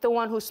the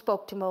one who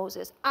spoke to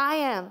Moses. I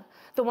am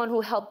the one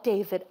who helped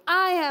David.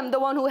 I am the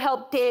one who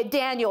helped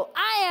Daniel.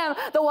 I am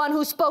the one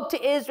who spoke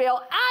to Israel.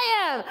 I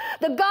am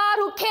the God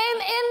who came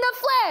in the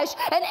flesh.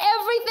 And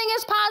everything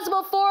is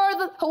possible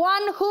for the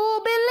one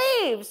who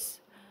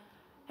believes.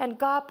 And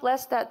God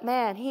bless that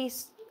man. He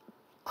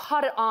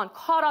caught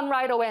on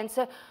right away and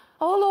said,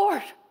 oh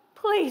Lord,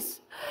 Please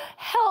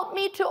help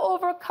me to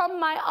overcome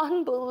my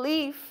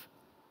unbelief.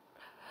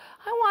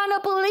 I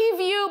want to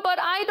believe you, but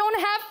I don't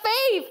have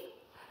faith.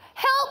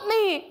 Help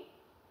me.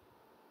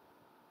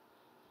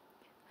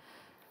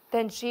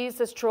 Then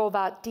Jesus drove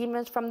out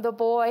demons from the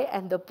boy,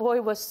 and the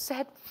boy was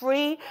set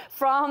free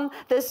from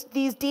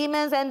these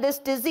demons and this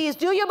disease.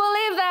 Do you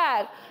believe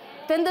that?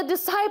 Yes. Then the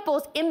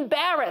disciples,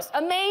 embarrassed,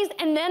 amazed,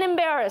 and then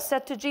embarrassed,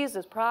 said to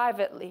Jesus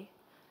privately,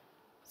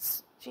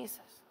 Jesus,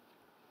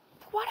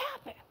 what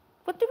happened?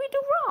 What did we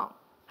do wrong?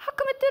 How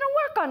come it didn't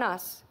work on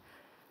us?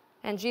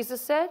 And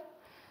Jesus said,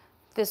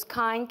 this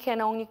kind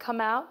can only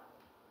come out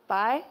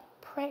by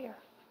prayer.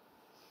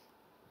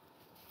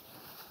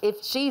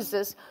 If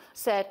Jesus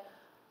said,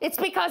 it's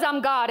because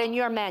I'm God and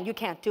you're man, you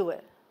can't do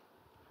it,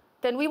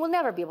 then we will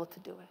never be able to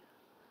do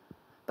it.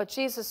 But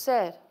Jesus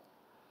said,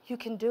 you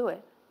can do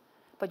it,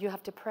 but you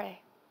have to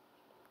pray.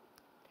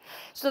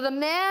 So the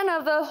man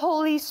of the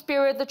Holy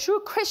Spirit, the true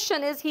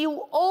Christian, is he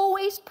who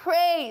always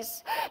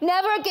prays,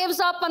 never gives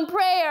up on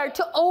prayer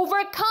to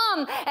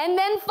overcome, and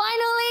then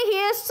finally he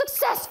is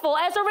successful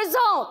as a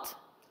result.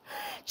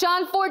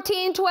 John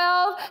 14,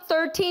 12,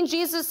 13,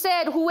 Jesus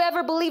said,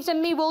 whoever believes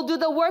in me will do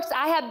the works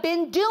I have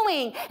been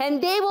doing,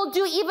 and they will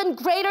do even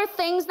greater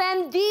things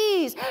than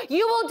these.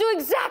 You will do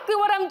exactly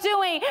what I'm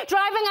doing,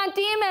 driving out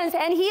demons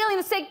and healing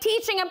the sick,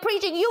 teaching and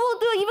preaching. You will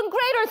do even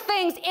greater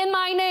things in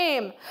my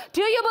name.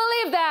 Do you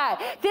believe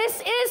that?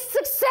 This is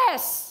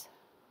success.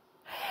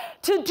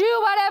 To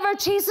do whatever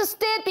Jesus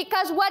did,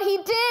 because what he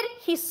did,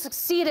 he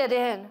succeeded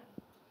in.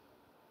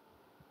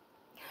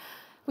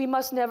 We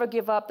must never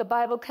give up. The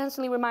Bible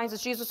constantly reminds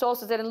us, Jesus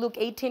also said in Luke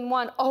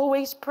 18:1,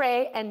 always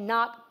pray and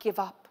not give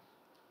up.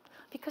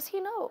 Because he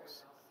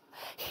knows.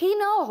 He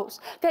knows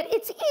that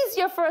it's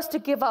easier for us to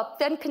give up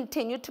than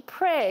continue to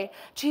pray.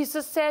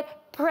 Jesus said,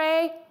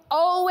 pray,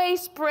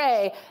 always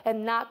pray,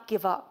 and not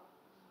give up.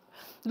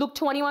 Luke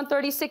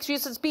 21:36,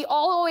 Jesus says, be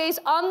always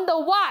on the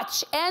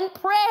watch and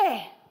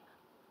pray.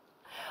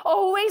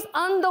 Always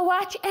on the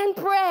watch and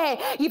pray.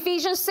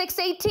 Ephesians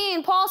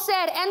 6:18, Paul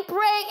said, and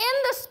pray in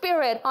the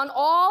Spirit on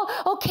all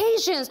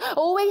occasions.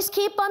 Always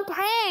keep on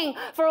praying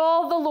for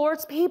all the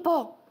Lord's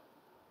people.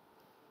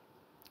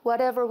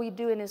 Whatever we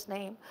do in his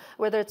name,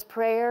 whether it's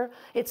prayer,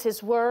 it's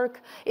his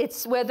work,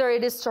 it's whether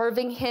it is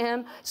serving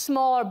him,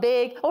 small or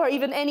big, or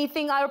even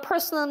anything, our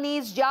personal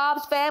needs,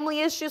 jobs,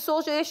 family issues,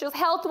 social issues,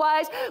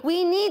 health-wise,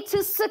 we need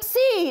to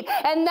succeed.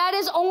 And that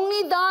is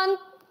only done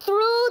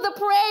through the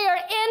prayer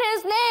in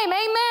his name.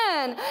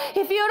 Amen.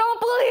 If you don't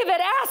believe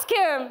it, ask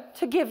him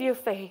to give you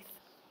faith.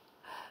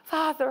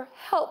 Father,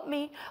 help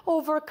me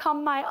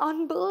overcome my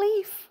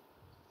unbelief.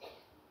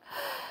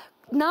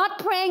 Not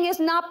praying is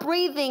not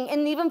breathing.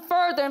 And even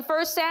further in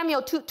 1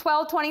 Samuel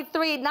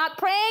 12:23, not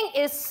praying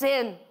is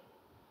sin.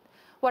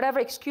 Whatever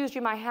excuse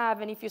you might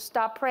have, and if you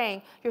stop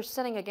praying, you're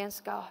sinning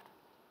against God.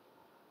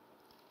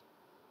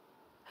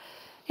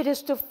 It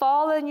is to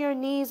fall on your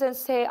knees and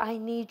say, I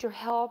need your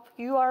help.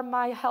 You are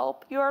my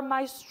help. You are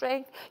my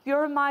strength.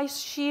 You're my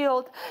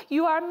shield.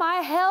 You are my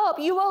help.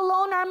 You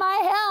alone are my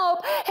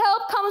help.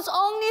 Help comes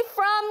only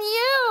from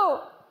you.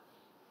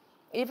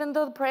 Even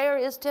though prayer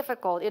is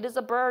difficult, it is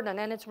a burden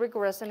and it's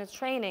rigorous and it's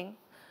training.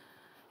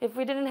 If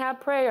we didn't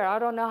have prayer, I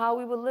don't know how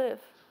we would live.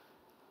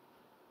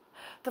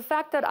 The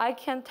fact that I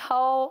can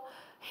tell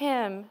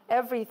him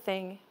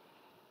everything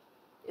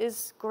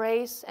is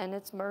grace and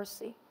it's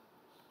mercy.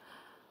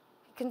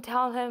 I can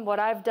tell him what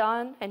I've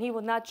done and he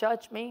will not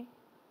judge me.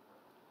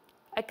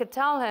 I could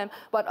tell him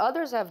what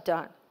others have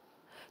done.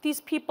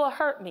 These people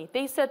hurt me.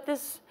 They said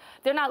this,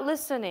 they're not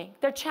listening.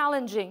 They're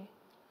challenging.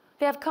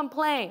 They have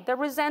complained. They're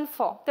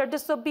resentful. They're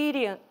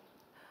disobedient.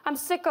 I'm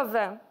sick of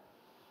them.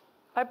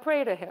 I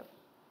pray to him.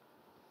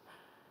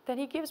 Then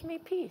he gives me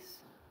peace.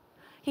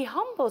 He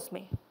humbles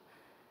me.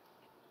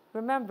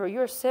 Remember,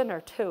 you're a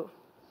sinner too.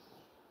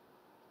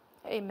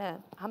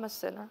 Amen. I'm a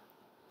sinner.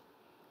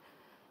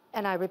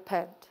 And I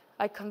repent.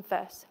 I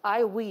confess.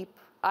 I weep.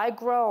 I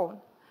groan.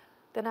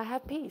 Then I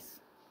have peace.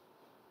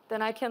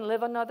 Then I can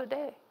live another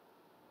day.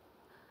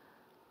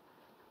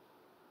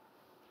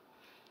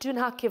 Do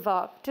not give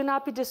up. Do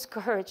not be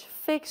discouraged.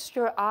 Fix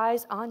your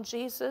eyes on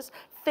Jesus.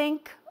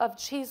 Think of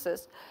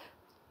Jesus.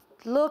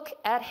 Look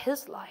at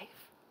his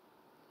life.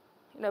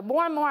 You know,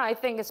 more and more, I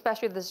think,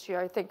 especially this year,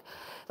 I think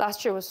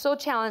last year was so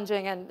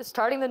challenging, and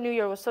starting the new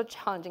year was so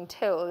challenging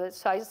too.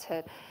 So I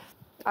said,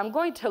 I'm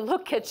going to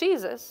look at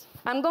Jesus.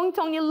 I'm going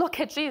to only look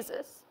at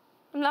Jesus.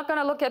 I'm not going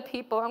to look at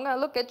people. I'm going to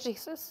look at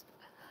Jesus.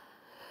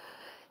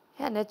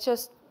 And it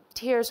just,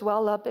 tears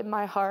well up in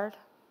my heart.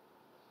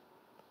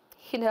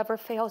 He never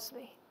fails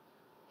me.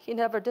 He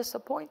never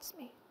disappoints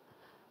me.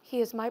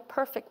 He is my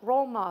perfect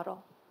role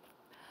model.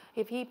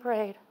 If he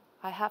prayed,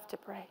 I have to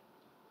pray.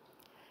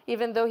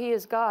 Even though he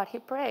is God, he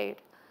prayed.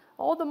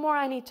 All the more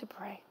I need to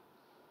pray.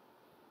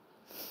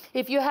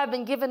 If you have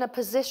been given a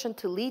position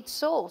to lead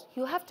souls,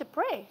 you have to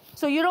pray.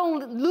 So you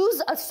don't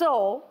lose a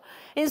soul.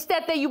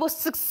 Instead, that you will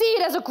succeed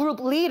as a group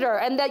leader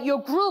and that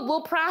your group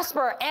will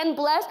prosper and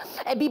bless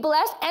and be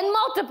blessed and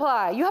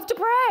multiply. You have to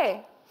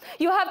pray.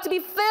 You have to be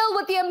filled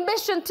with the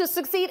ambition to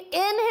succeed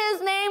in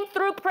His name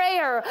through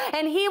prayer.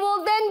 And He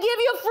will then give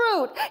you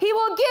fruit. He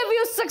will give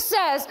you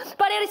success.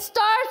 But it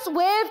starts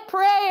with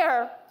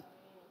prayer.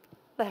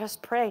 Let us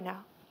pray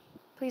now.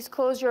 Please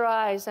close your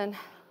eyes and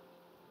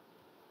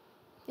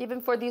even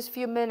for these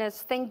few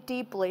minutes, think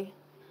deeply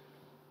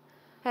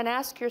and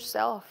ask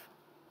yourself,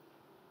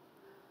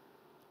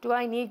 do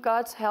I need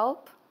God's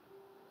help?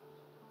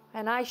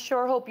 And I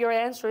sure hope your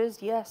answer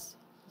is yes.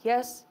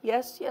 Yes,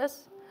 yes,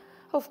 yes.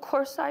 Of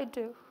course I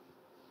do.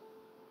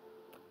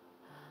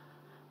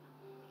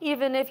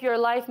 Even if your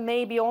life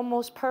may be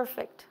almost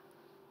perfect,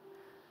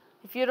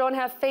 if you don't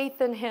have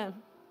faith in Him,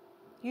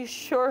 you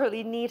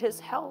surely need His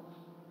help.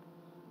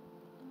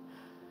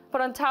 But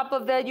on top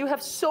of that, you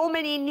have so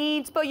many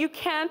needs, but you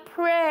can't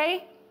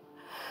pray.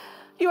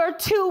 You are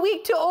too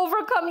weak to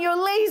overcome your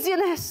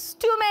laziness,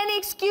 too many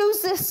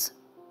excuses.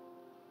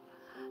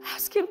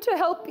 Ask Him to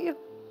help you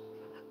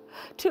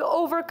to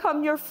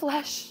overcome your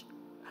flesh,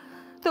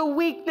 the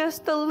weakness,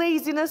 the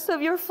laziness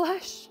of your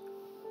flesh.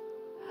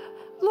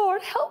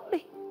 Lord, help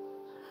me.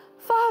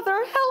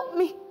 Father, help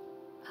me.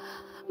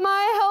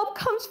 My help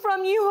comes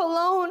from you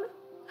alone,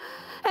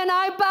 and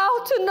I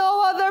bow to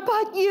no other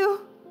but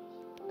you.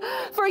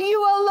 For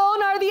you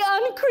alone are the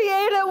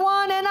uncreated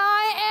one, and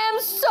I am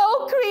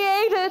so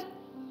created.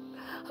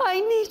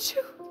 I need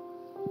you.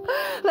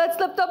 Let's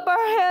lift up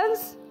our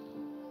hands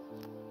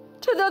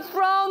to the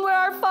throne where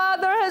our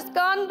Father has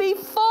gone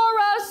before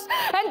us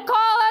and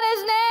call on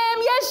His name,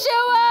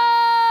 Yeshua.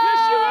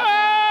 Yeshua.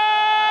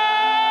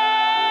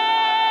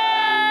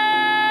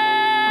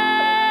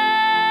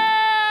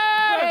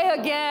 Pray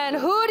again.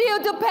 Who do you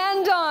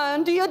depend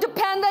on? Do you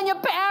depend on your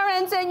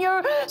parents and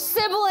your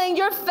sibling,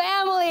 your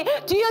family?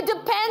 Do you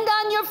depend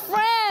on your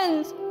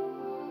friends?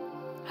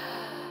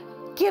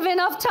 Give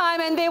enough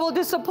time and they will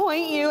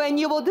disappoint you and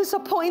you will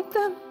disappoint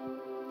them.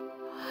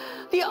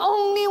 The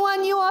only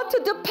one you ought to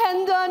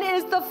depend on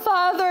is the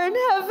Father in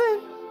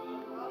heaven.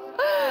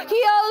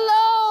 He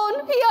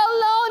alone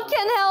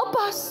can help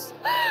us.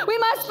 We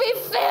must be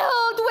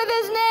filled with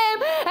His name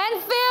and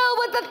filled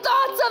with the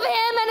thoughts of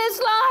Him and His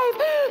life.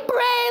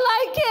 Pray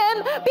like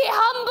Him, be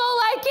humble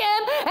like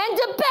Him, and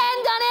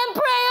depend on Him.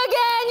 Pray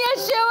again,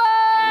 Yeshua.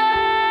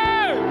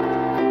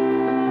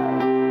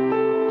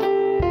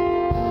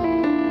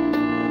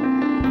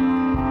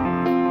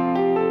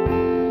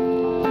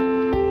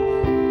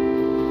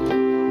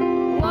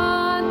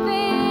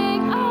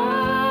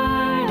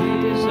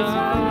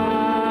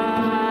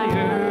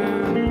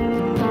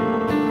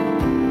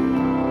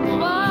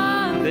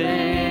 One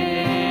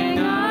thing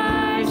I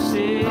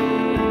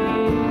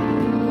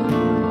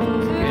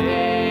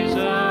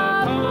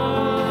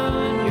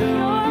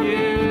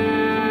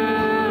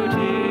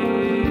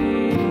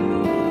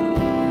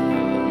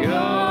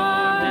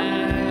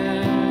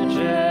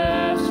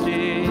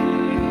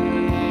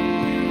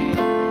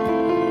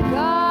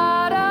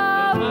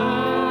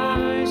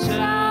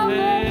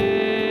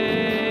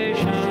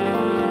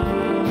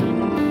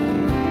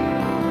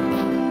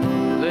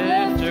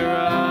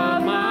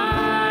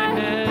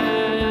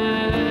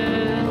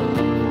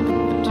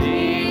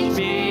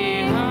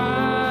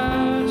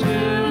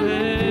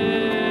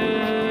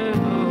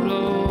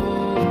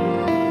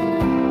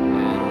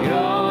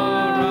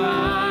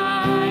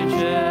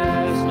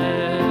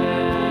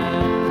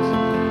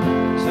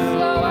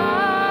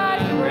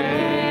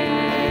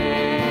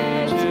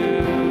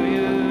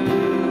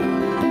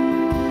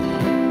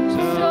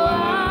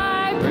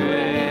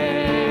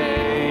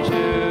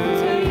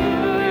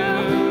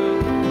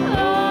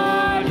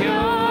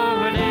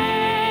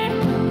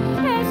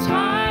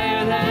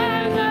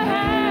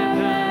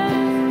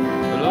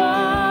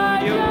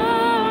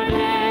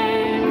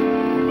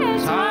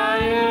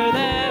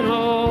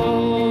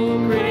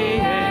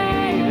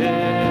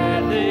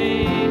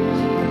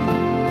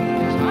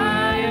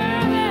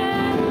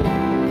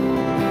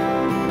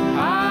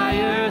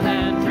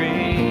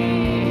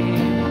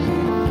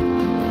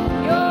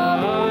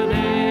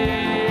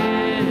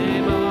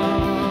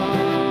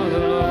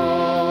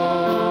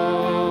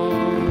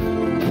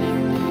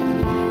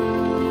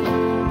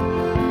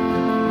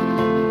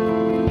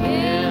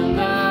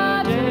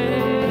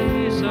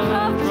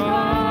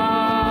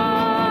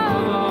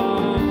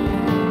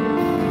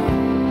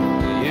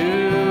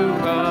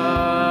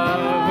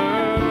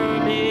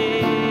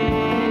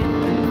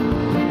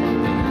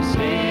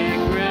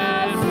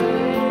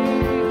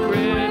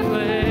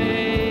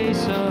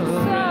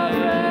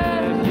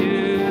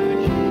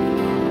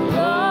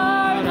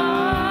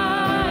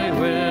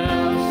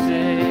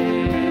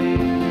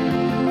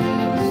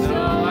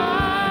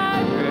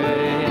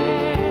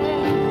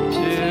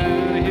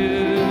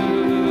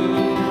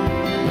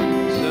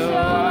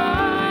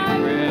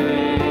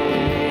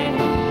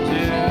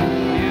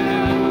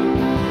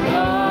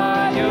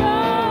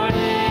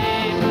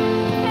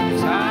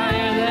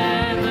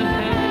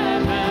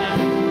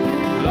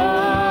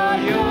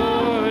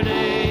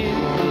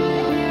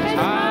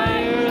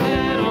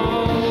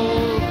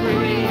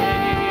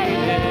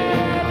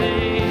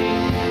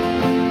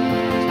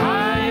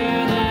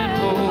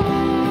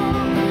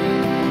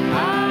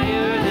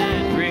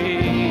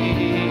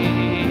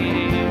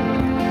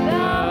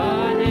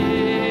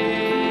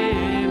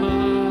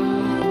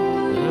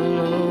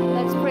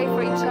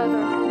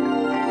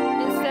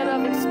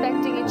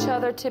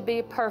other to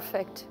be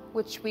perfect,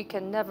 which we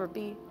can never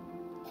be.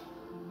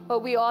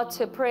 What we ought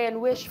to pray and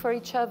wish for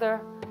each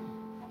other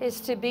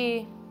is to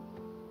be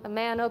a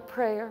man of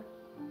prayer,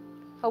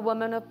 a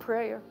woman of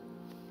prayer,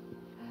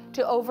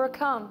 to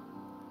overcome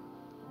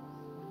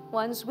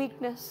one's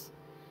weakness.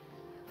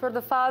 For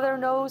the Father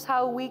knows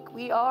how weak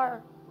we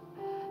are.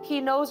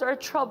 He knows our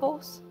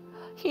troubles.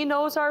 He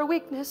knows our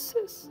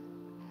weaknesses.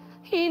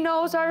 He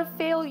knows our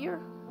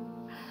failure.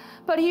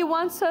 But He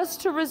wants us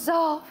to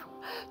resolve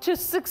to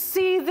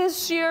succeed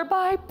this year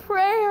by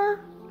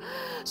prayer.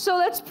 So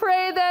let's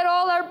pray that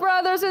all our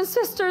brothers and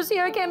sisters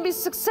here can be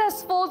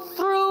successful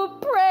through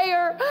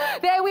prayer,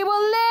 that we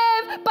will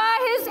live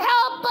by His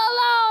help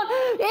alone.